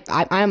saying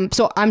I'm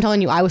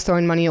telling you I was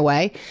throwing money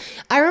away.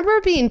 I remember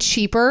it being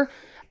cheaper.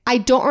 I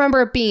don't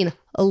remember it being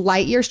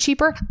light years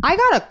cheaper. I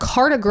got a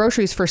cart of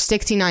groceries for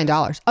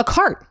 $69. A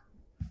cart.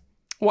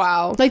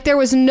 Wow. Like there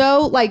was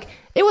no, like,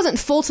 it wasn't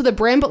full to the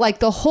brim, but like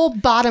the whole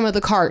bottom of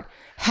the cart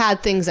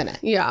had things in it.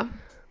 Yeah.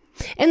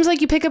 And it's like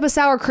you pick up a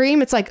sour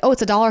cream, it's like, oh,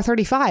 it's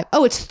 $1.35.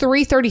 Oh, it's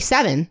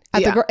 $3.37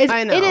 at the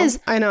I know. It is.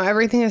 I know.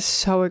 Everything is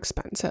so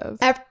expensive.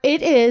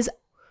 It is.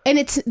 And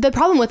it's the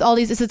problem with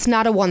Aldi's is it's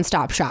not a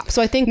one-stop shop.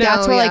 So I think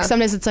that's where like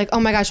sometimes it's like, oh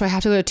my gosh, do I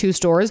have to go to 2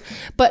 stores?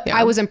 But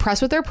I was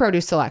impressed with their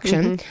produce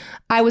selection.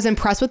 I was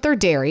impressed with their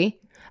dairy.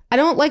 I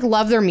don't like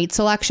love their meat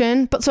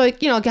selection, but so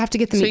you have to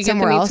get the meat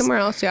somewhere else. Somewhere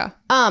else, yeah.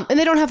 And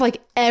they don't have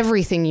like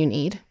everything you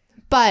need,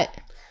 but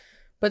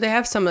they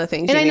have some of the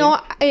things. And I know,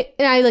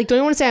 I like don't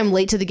even want to say I'm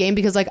late to the game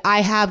because like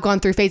I have gone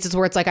through phases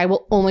where it's like I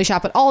will only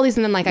shop at Aldi's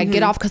and then like I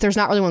get off because there's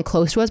not really one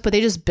close to us, but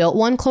they just built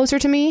one closer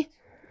to me,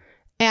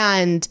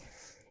 and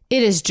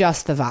it is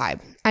just the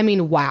vibe. I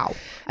mean, wow.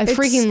 I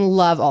freaking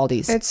love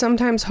Aldi's. It's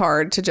sometimes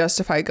hard to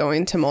justify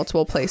going to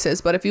multiple places,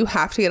 but if you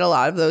have to get a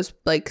lot of those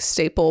like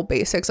staple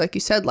basics, like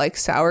you said, like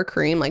sour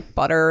cream, like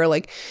butter,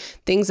 like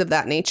things of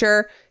that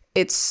nature,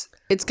 it's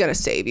gonna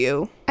save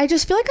you. I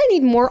just feel like I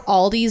need more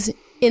Aldi's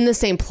in the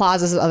same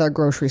plazas as other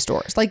grocery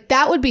stores. Like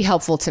that would be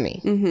helpful to me.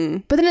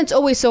 But then it's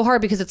always so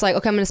hard because it's like,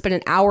 okay, I'm going to spend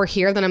an hour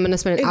here, then I'm going to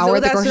spend an hour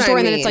at the grocery store,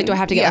 and then it's like, do I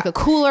have to get like a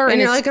cooler? And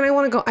you're like, and I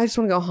just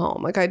want to go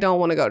home. Like I don't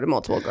want to go to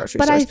multiple grocery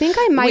stores. But I think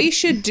I might. We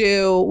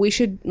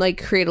should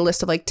like create a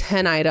list of like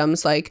 10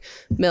 items, like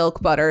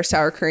milk, butter,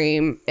 sour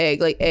cream,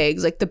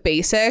 eggs, like the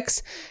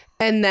basics,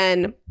 and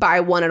then buy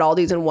one at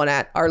Aldi's and one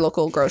at our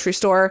local grocery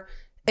store.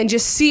 And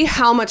just see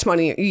how much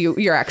money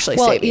you're actually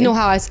saving. Well, you know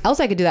how else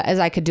I could do that is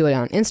I could do it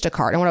on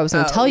Instacart. And what I was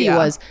going to tell you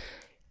was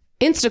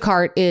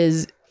Instacart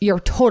is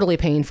you're totally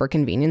paying for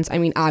convenience. I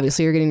mean,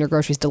 obviously you're getting your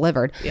groceries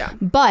delivered. Yeah.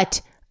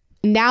 But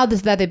now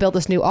that they built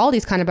this new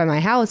Aldi's kind of by my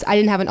house, I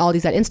didn't have an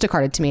Aldi's that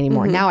Instacarted to me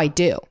anymore. Now I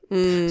do.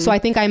 So I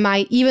think I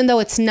might, even though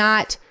it's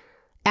not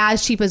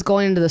as cheap as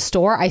going into the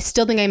store, I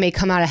still think I may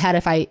come out ahead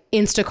if I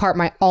Instacart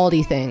my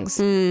Aldi things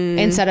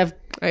instead of,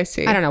 I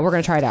see. I don't know. We're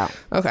going to try it out.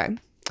 Okay.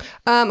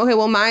 Okay.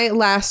 Well, my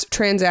last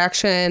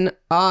transaction,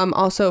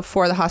 also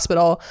for the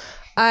hospital,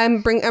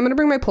 I'm going to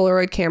bring my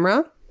Polaroid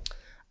camera.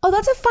 Oh,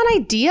 that's a fun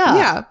idea.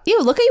 Yeah.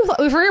 Ew, look at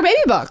you for your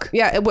baby book.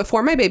 Yeah,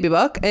 for my baby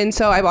book. And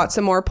so I bought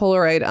some more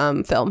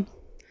Polaroid film.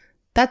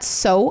 That's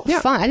so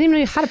fun. I didn't even know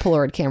you had a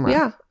Polaroid camera.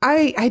 Yeah.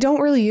 I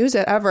don't really use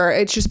it ever.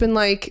 It's just been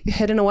like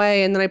hidden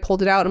away. And then I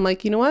pulled it out. I'm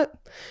like, you know what?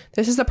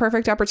 This is the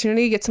perfect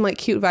opportunity to get some like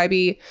cute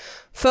vibey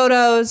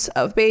photos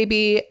of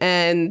baby,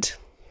 and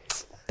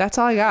that's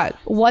all I got.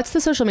 What's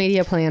the social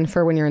media plan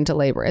for when you're into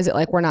labor? Is it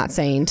like we're not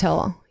saying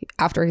till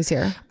after he's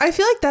here? I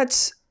feel like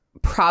that's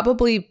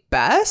probably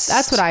best.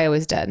 That's what I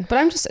always did. But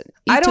I'm just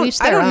I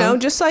don't know.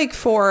 Just like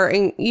for,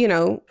 you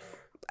know,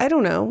 I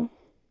don't know.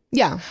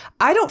 Yeah.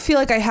 I don't feel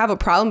like I have a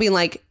problem being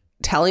like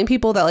telling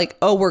people that like,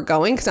 oh, we're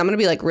going, because I'm going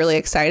to be like really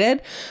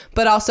excited.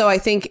 But also I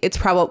think it's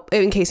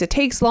probably in case it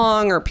takes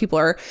long or people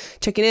are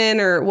checking in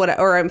or what,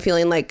 or I'm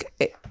feeling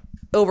like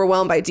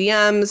overwhelmed by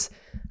DMs.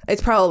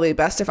 It's probably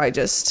best if I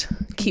just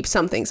keep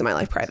some things in my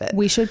life private.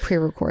 We should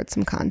pre-record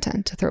some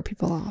content to throw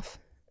people off.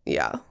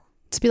 Yeah.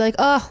 To be like,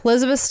 oh,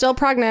 Elizabeth's still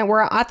pregnant.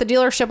 We're at the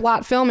dealership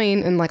lot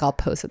filming. And like, I'll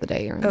post it the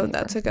day you're in. Oh,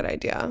 that's a good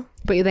idea.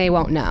 But they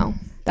won't know.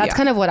 That's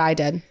kind of what I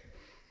did.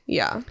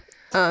 Yeah.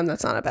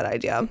 That's not a bad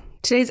idea.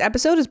 Today's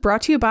episode is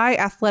brought to you by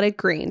Athletic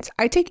Greens.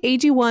 I take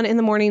AG1 in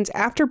the mornings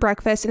after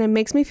breakfast, and it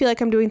makes me feel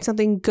like I'm doing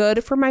something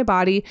good for my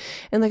body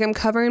and like I'm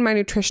covering my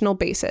nutritional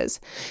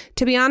bases.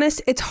 To be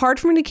honest, it's hard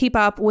for me to keep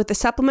up with the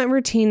supplement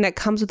routine that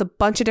comes with a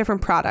bunch of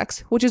different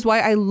products, which is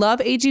why I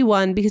love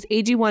AG1, because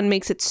AG1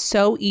 makes it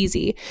so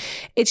easy.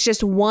 It's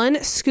just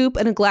one scoop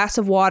and a glass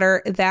of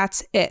water.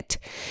 That's it.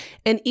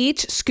 And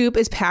each scoop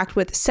is packed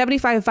with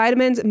 75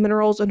 vitamins,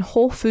 minerals, and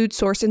whole food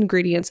source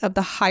ingredients of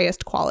the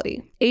highest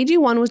quality.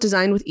 AG1 was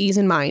designed with ease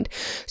in mind,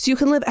 so you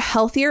can live a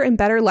healthier and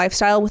better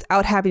lifestyle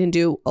without having to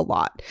do a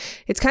lot.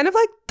 It's kind of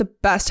like the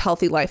best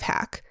healthy life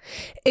hack.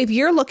 If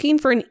you're looking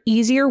for an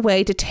easier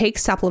way to take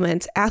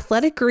supplements,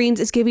 Athletic Greens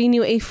is giving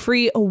you a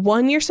free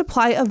 1-year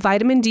supply of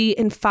vitamin D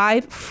and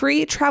 5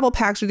 free travel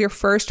packs with your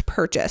first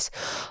purchase.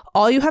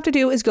 All you have to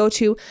do is go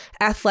to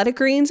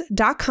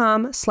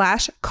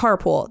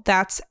athleticgreens.com/carpool.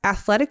 That's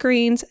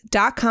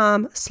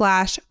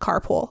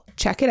athleticgreens.com/carpool.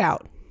 Check it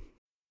out.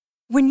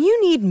 When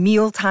you need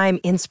mealtime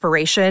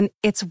inspiration,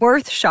 it's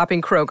worth shopping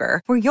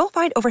Kroger, where you'll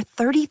find over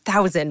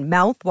 30,000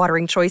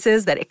 mouth-watering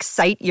choices that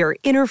excite your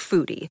inner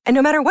foodie. And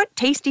no matter what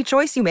tasty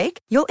choice you make,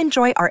 you'll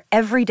enjoy our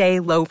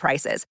everyday low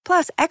prices,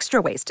 plus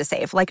extra ways to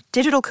save, like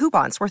digital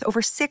coupons worth over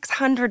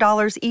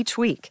 $600 each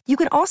week. You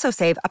can also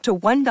save up to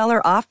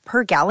 $1 off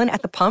per gallon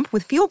at the pump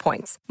with fuel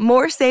points.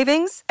 More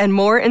savings and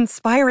more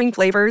inspiring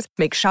flavors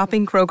make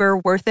shopping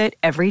Kroger worth it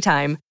every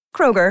time.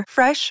 Kroger,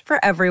 fresh for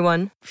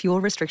everyone.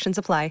 Fuel restrictions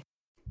apply.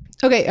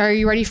 Okay, are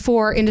you ready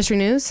for industry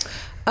news?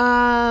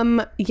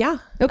 Yeah.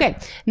 Okay,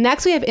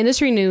 next we have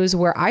industry news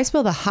where I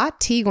spill the hot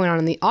tea going on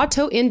in the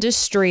auto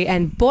industry,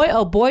 and boy,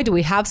 oh boy, do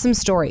we have some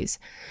stories.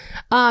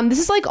 This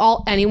is like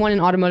all anyone in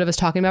automotive is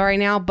talking about right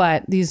now,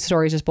 but these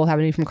stories just both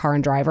happen to be from Car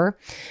and Driver.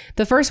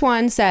 The first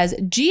one says,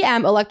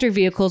 GM electric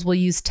vehicles will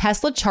use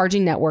Tesla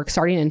charging network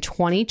starting in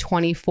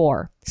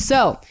 2024.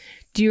 So,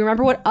 do you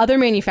remember what other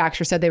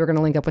manufacturer said they were going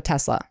to link up with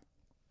Tesla?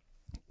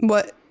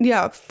 What?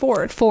 Yeah,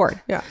 Ford.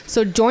 Yeah.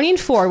 So joining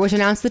Ford, which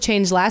announced the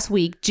change last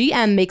week,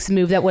 GM makes a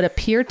move that would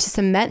appear to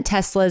cement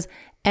Tesla's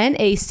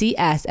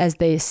NACS as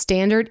the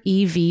standard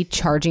EV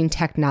charging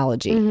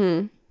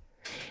technology.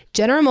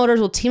 General Motors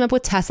will team up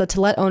with Tesla to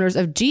let owners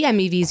of GM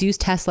EVs use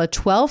Tesla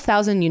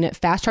 12,000 unit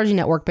fast charging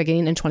network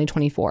beginning in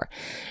 2024.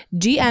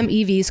 GM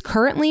EVs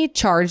currently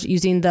charge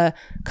using the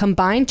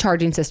Combined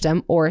Charging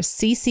System, or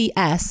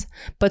CCS,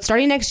 but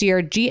starting next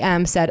year,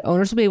 GM said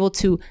owners will be able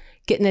to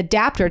get an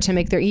adapter to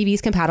make their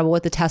EVs compatible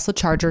with the Tesla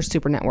Charger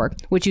Super Network,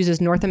 which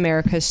uses North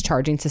America's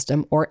Charging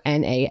System, or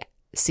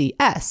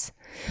NACS.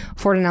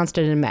 Ford announced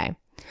it in May.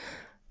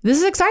 This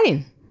is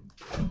exciting.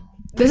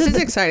 This is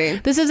exciting.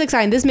 This is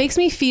exciting. This makes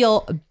me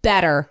feel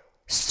better,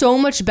 so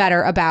much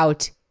better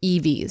about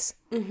EVs.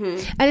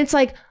 And it's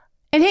like,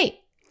 and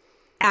hey,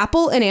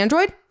 Apple and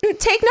Android,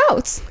 take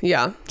notes.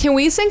 Yeah. Can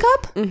we sync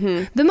up?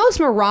 The most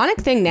moronic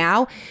thing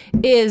now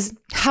is,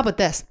 how about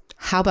this?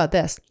 How about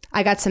this?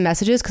 I got some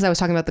messages because I was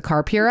talking about the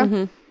Car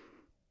Pura.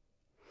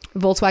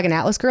 Volkswagen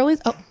Atlas girlies.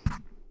 Oh,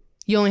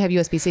 you only have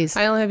USB-Cs.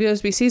 I only have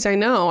USB-Cs. I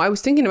know. I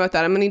was thinking about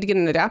that. I'm going to need to get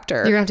an adapter.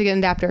 You're going to have to get an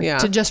adapter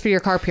just for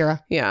your Car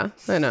Pura. Yeah,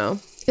 I know.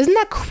 Isn't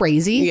that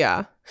crazy?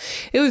 Yeah.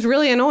 It was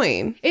really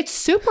annoying. It's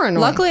super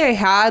annoying. Luckily, I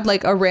had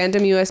like a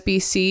random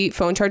USB-C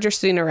phone charger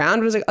sitting around.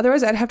 It was like,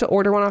 otherwise I'd have to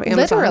order one off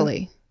Amazon.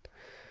 Literally.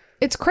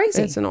 It's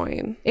crazy. It's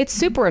annoying. It's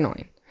super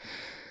annoying.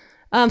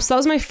 So that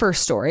was my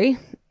first story.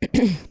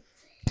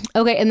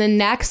 Okay, and then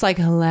next, like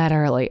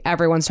literally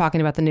everyone's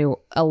talking about the new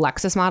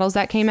Lexus models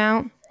that came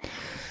out.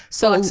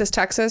 So Lexus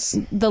Texas.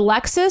 The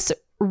Lexus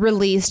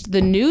released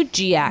the new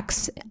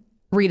GX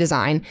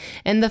redesign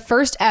and the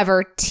first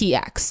ever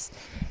TX.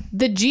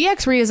 The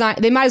GX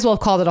redesign, they might as well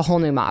have called it a whole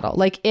new model.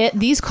 Like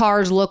these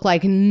cars look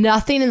like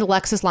nothing in the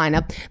Lexus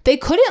lineup. They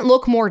couldn't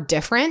look more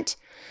different,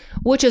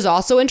 which is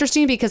also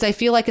interesting because I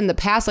feel like in the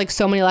past, like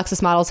so many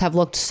Lexus models have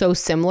looked so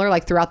similar,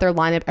 like throughout their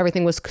lineup,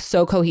 everything was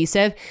so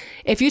cohesive.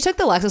 If you took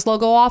the Lexus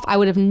logo off, I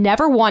would have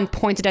never, one,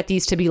 pointed at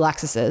these to be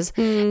Lexuses,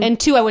 and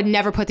two, I would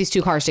never put these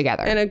two cars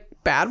together. In a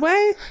bad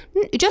way?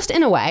 Just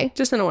in a way.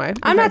 Just in a way.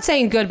 I'm not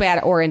saying good,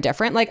 bad, or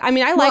indifferent. Like, I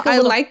mean, I like I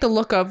like the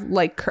look of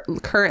like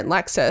current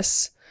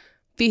Lexus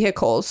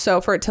vehicles, so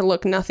for it to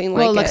look nothing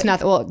like it looks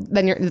nothing. Well,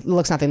 then it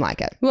looks nothing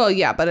like it. Well,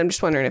 yeah, but I'm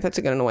just wondering if it's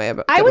a good in a way.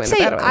 I would say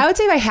if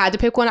I had to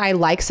pick one, I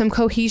like some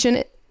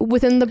cohesion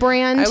within the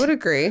brand. I would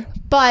agree,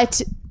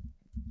 but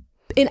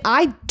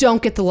I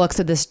don't get the looks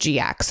of this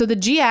GX. So the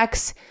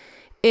GX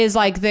is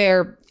like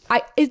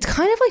it's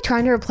kind of like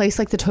trying to replace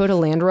like the Toyota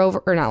Land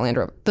Rover, or not Land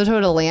Rover, the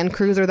Toyota Land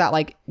Cruiser that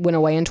like went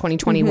away in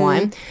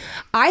 2021.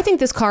 I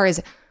think this car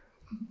is.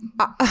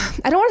 I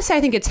don't want to say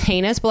I think it's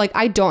heinous, but like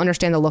I don't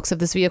understand the looks of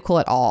this vehicle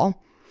at all.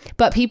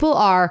 But people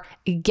are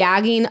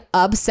gagging,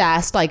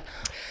 obsessed, like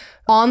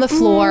on the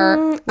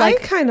floor.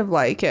 Like I kind of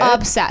like it.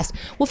 Obsessed.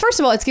 Well, first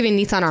of all, it's giving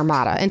Nissan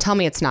Armada, and tell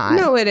me it's not.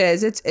 No, it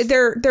is.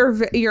 They're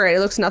you're right. It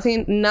looks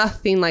nothing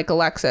like a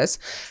Lexus.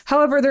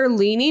 However, they're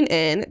leaning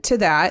in to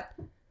that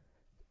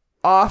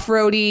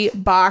off-roady,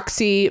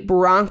 boxy,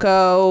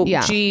 Bronco,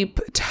 Jeep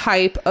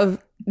type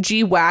of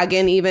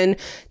G-Wagon even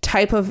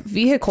type of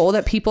vehicle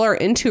that people are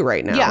into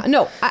right now. Yeah,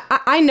 no,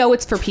 I know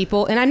it's for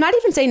people, and I'm not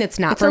even saying it's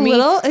not for me.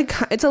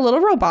 It's a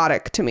little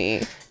robotic to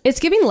me. It's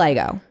giving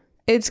Lego.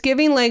 It's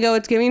giving Lego.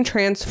 It's giving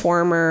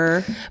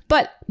Transformer.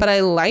 But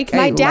I like.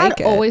 My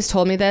dad always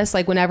told me this,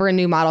 like whenever a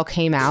new model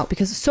came out,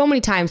 because so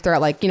many times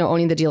throughout, like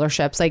owning the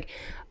dealerships, like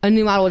a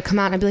new model would come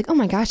out, and I'd be like, oh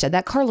my gosh, Dad,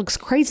 that car looks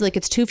crazy, like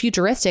it's too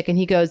futuristic, and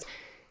he goes,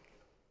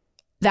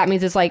 that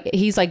means it's like,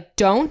 he's like,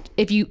 don't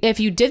if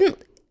you didn't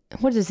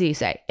what does he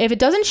say? If it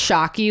doesn't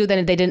shock you,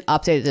 then they didn't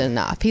update it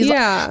enough. He's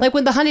Yeah. like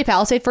when the Hyundai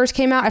Palisade first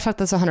came out, I've talked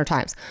this 100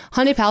 times.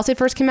 Hyundai Palisade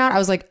first came out, I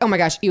was like, oh my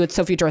gosh, it's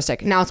so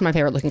futuristic. Now it's my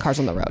favorite looking cars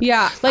on the road.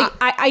 Yeah. Like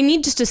I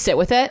need just to sit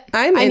with it.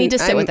 I need to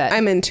sit with it.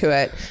 I'm into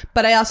it.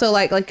 But I also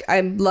like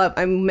I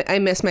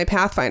miss my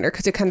Pathfinder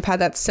because it kind of had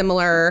that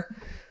similar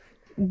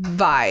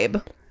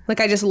vibe. Like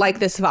I just like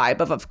this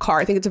vibe of a car.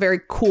 I think it's a very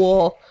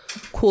cool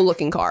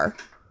looking car.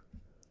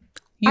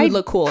 You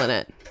look cool in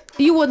it.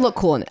 You would look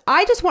cool in it.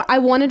 I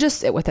want to just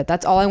sit with it.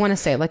 That's all I want to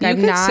say. Like You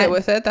can sit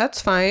with it. That's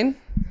fine.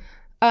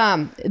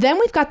 Then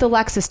we've got the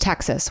Lexus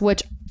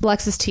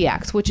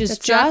TX, which is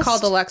It's not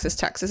called the Lexus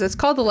Texas. It's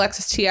called the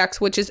Lexus TX,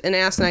 which is an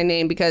asinine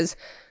name because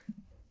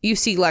you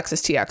see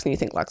Lexus TX and you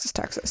think Lexus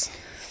Texas.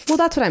 Well,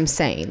 that's what I'm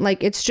saying.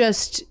 Like it's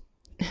just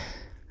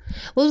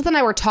Elizabeth and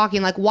I were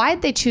talking like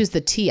why'd they choose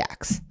the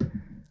TX?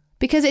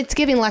 Because it's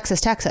giving Lexus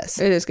Texas.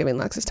 It is giving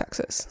Lexus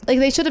Texas. Like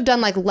they should have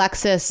done like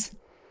Lexus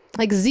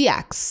like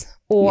ZX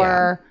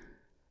or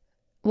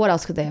what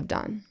else could they have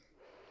done?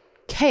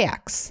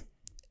 KX.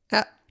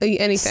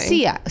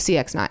 Anything.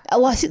 CX9.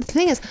 Well, see, the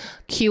thing is,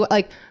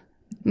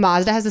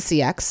 Mazda has a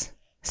CX,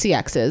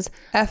 CXs.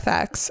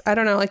 FX. I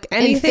don't know, like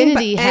anything.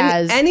 Infiniti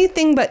has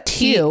anything but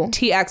Q.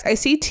 TX. I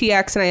see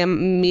TX and I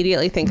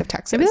immediately think of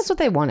Texas. Maybe that's what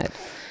they wanted.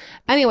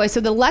 Anyway,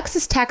 so the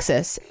Lexus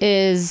Texas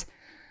is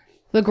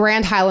the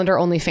Grand Highlander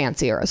only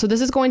fancier. So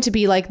this is going to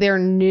be like their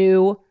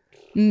new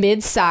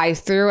mid-size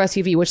three-row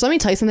SUV, which let me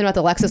tell you something about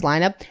the Lexus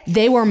lineup.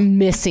 They were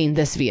missing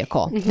this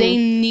vehicle. Mm-hmm. They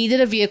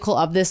needed a vehicle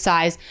of this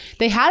size.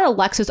 They had a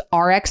Lexus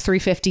RX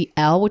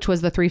 350L, which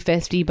was the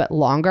 350 but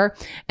longer,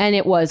 and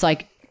it was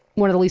like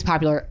one of the least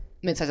popular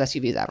mid-size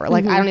SUVs ever.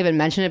 Like I don't even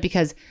mention it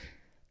because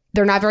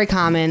they're not very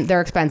common.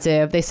 They're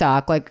expensive. They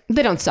suck. Like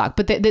they don't suck,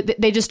 but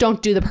they just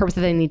don't do the purpose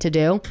that they need to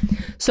do.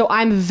 So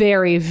I'm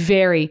very,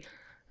 very,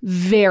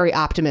 very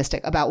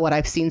optimistic about what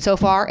I've seen so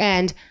far.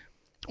 And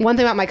one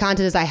thing about my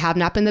content is I have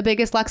not been the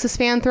biggest Lexus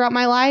fan throughout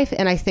my life,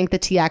 and I think the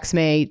TX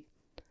may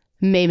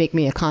make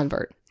me a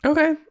convert.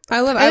 Okay. I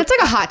love it. And it's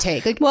like a hot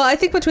take. Like, well, I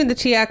think between the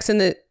TX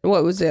and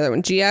what was the other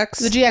one? GX?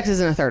 the GX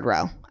is in a third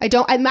row. I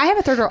have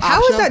a third row How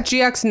optional. is that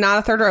GX not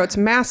a third row? It's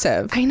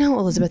massive. I know,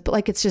 Elizabeth, but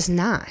like it's just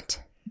not.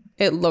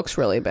 It looks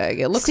really big.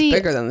 It looks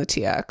bigger than the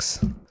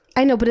TX.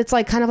 I know, but it's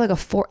like kind of like a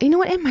four. You know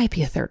what? It might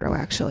be a third row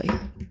actually.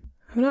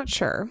 I'm not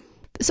sure.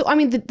 So I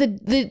mean,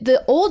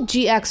 the old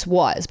GX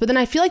was, but then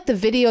I feel like the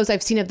videos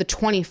I've seen of the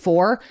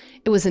 24,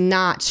 it was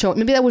not showing.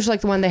 Maybe that was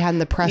like the one they had in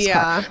the press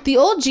car. The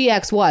old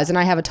GX was, and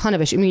I have a ton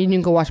of issues. I mean, you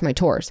can go watch my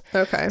tours.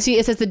 Okay. See,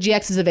 it says the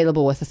GX is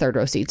available with the third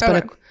row seats,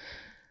 Okay.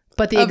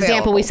 but the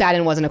example we sat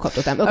in wasn't equipped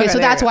with them. Okay, so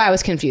that's why I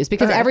was confused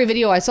because every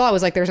video I saw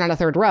was like, there's not a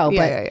third row,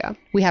 but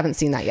we haven't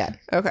seen that yet.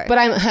 Okay. But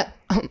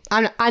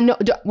I know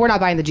we're not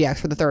buying the GX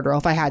for the third row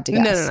if I had to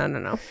guess.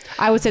 No.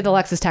 I would say the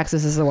Lexus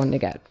Texas is the one to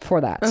get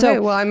for that. Okay,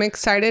 well, I'm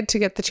excited to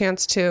get the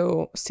chance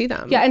to see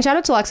them. Yeah, and shout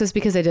out to Lexus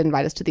because they did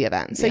invite us to the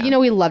event. So,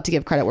 we love to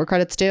give credit where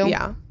credit's due.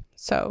 Yeah.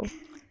 So,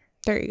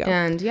 there you go.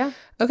 And yeah.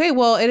 Okay,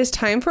 well, it is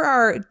time for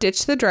our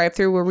Ditch the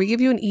Drive-Thru where we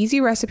give you an easy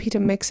recipe to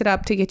mix it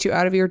up to get you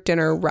out of your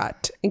dinner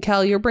rut. And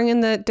Kel, you're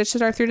bringing the Ditch the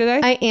Drive-Thru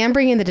today? I am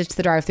bringing the Ditch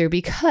the Drive-Thru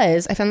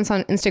because I found this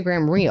on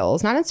Instagram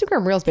Reels. Not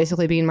Instagram Reels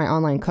basically being my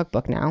online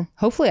cookbook now.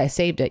 Hopefully I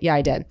saved it. Yeah,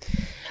 I did.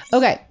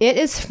 Okay, it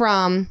is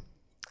from,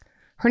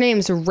 her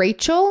name's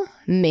Rachel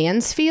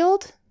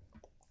Mansfield.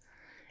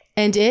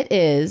 And it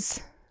is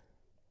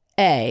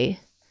a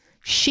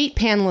sheet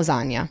pan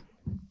lasagna.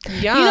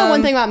 Yum. You know,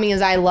 one thing about me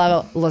is I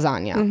love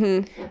lasagna.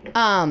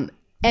 Mm-hmm.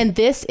 And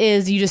this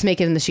is, you just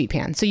make it in the sheet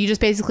pan. So you just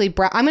basically,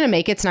 I'm going to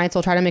make it tonight, so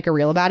I'll try to make a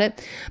reel about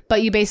it.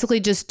 But you basically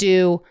just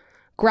do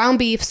ground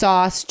beef,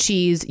 sauce,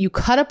 cheese. You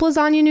cut up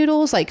lasagna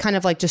noodles, like kind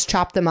of like just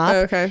chop them up.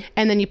 Okay.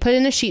 And then you put it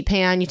in a sheet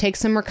pan. You take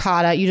some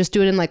ricotta. You just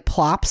do it in like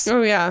plops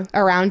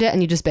around it,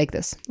 and you just bake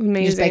this.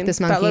 Amazing. You just bake this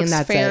monkey, and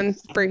that's it.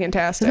 Freaking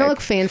tastic. Doesn't that look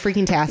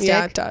fan-freaking-tastic?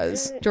 Yeah, it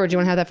does. George, you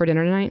want to have that for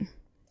dinner tonight?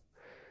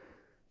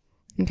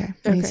 Okay.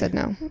 And he said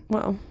no.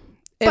 Well,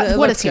 but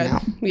what does he know?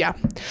 Yeah.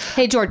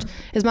 Hey, George,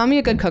 is mommy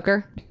a good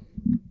cooker?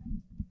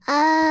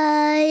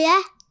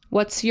 Yeah.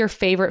 What's your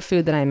favorite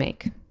food that I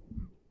make?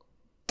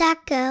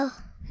 Taco.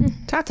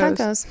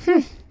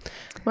 Tacos.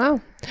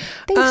 Wow.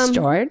 Thanks,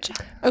 George.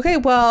 Okay,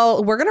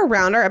 well, we're going to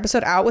round our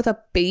episode out with a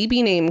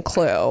baby name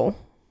clue.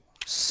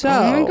 So,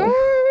 Oh my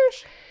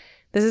gosh.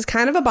 this is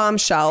kind of a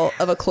bombshell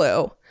of a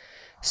clue.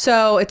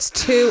 So it's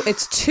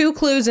two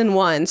clues in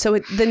one. So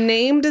the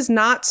name does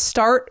not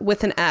start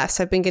with an S.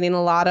 I've been getting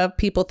a lot of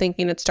people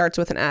thinking it starts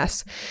with an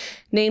S.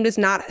 Name does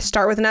not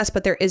start with an S,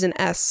 but there is an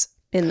S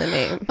in the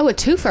name. Oh, a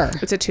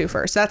twofer. It's a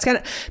twofer. So that's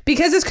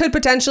because this could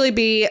potentially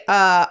be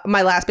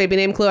my last baby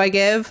name clue I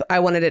give. I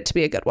wanted it to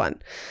be a good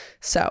one.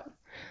 So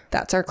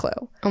that's our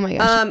clue. Oh my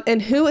gosh.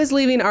 And who is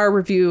leaving our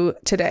review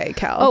today,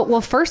 Cal? Oh,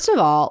 well, first of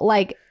all,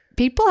 like,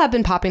 people have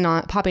been popping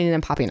in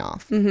and popping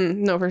off.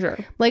 Mm-hmm. No, for sure.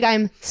 Like,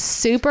 I'm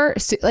super,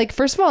 like,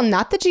 first of all,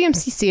 not the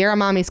GMC Sierra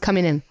mommies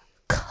coming in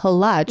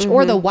clutch,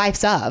 or the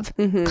wives of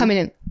coming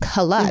in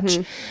clutch.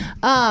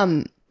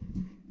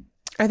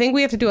 I think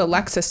we have to do a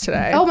Lexus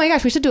today. Oh my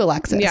gosh, we should do a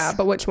Lexus. Yeah,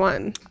 but which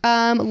one?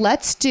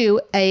 Let's do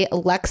a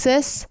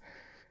Lexus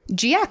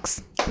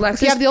GX. Lexus,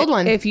 if you have the old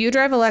one. If you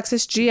drive a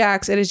Lexus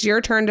GX, it is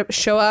your turn to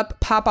show up,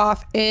 pop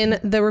off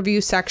in the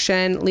review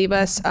section, leave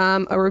us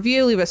a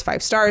review, leave us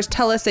 5 stars,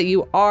 tell us that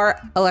you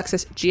are a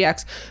Lexus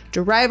GX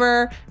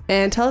driver,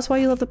 and tell us why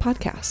you love the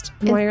podcast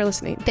and why you're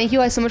listening. Thank you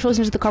guys so much for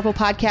listening to the Carpool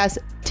Podcast.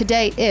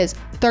 Today is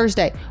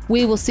Thursday.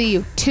 We will see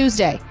you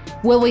Tuesday.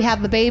 Will we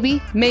have the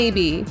baby?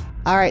 Maybe.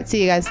 All right,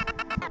 see you guys.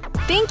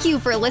 Thank you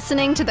for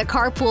listening to the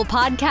Carpool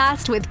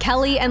Podcast with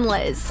Kelly and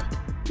Liz.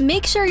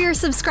 Make sure you're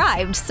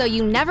subscribed so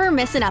you never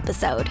miss an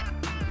episode.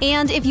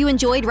 And if you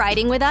enjoyed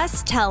riding with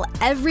us, tell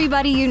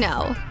everybody you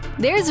know.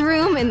 There's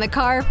room in the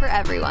car for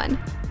everyone.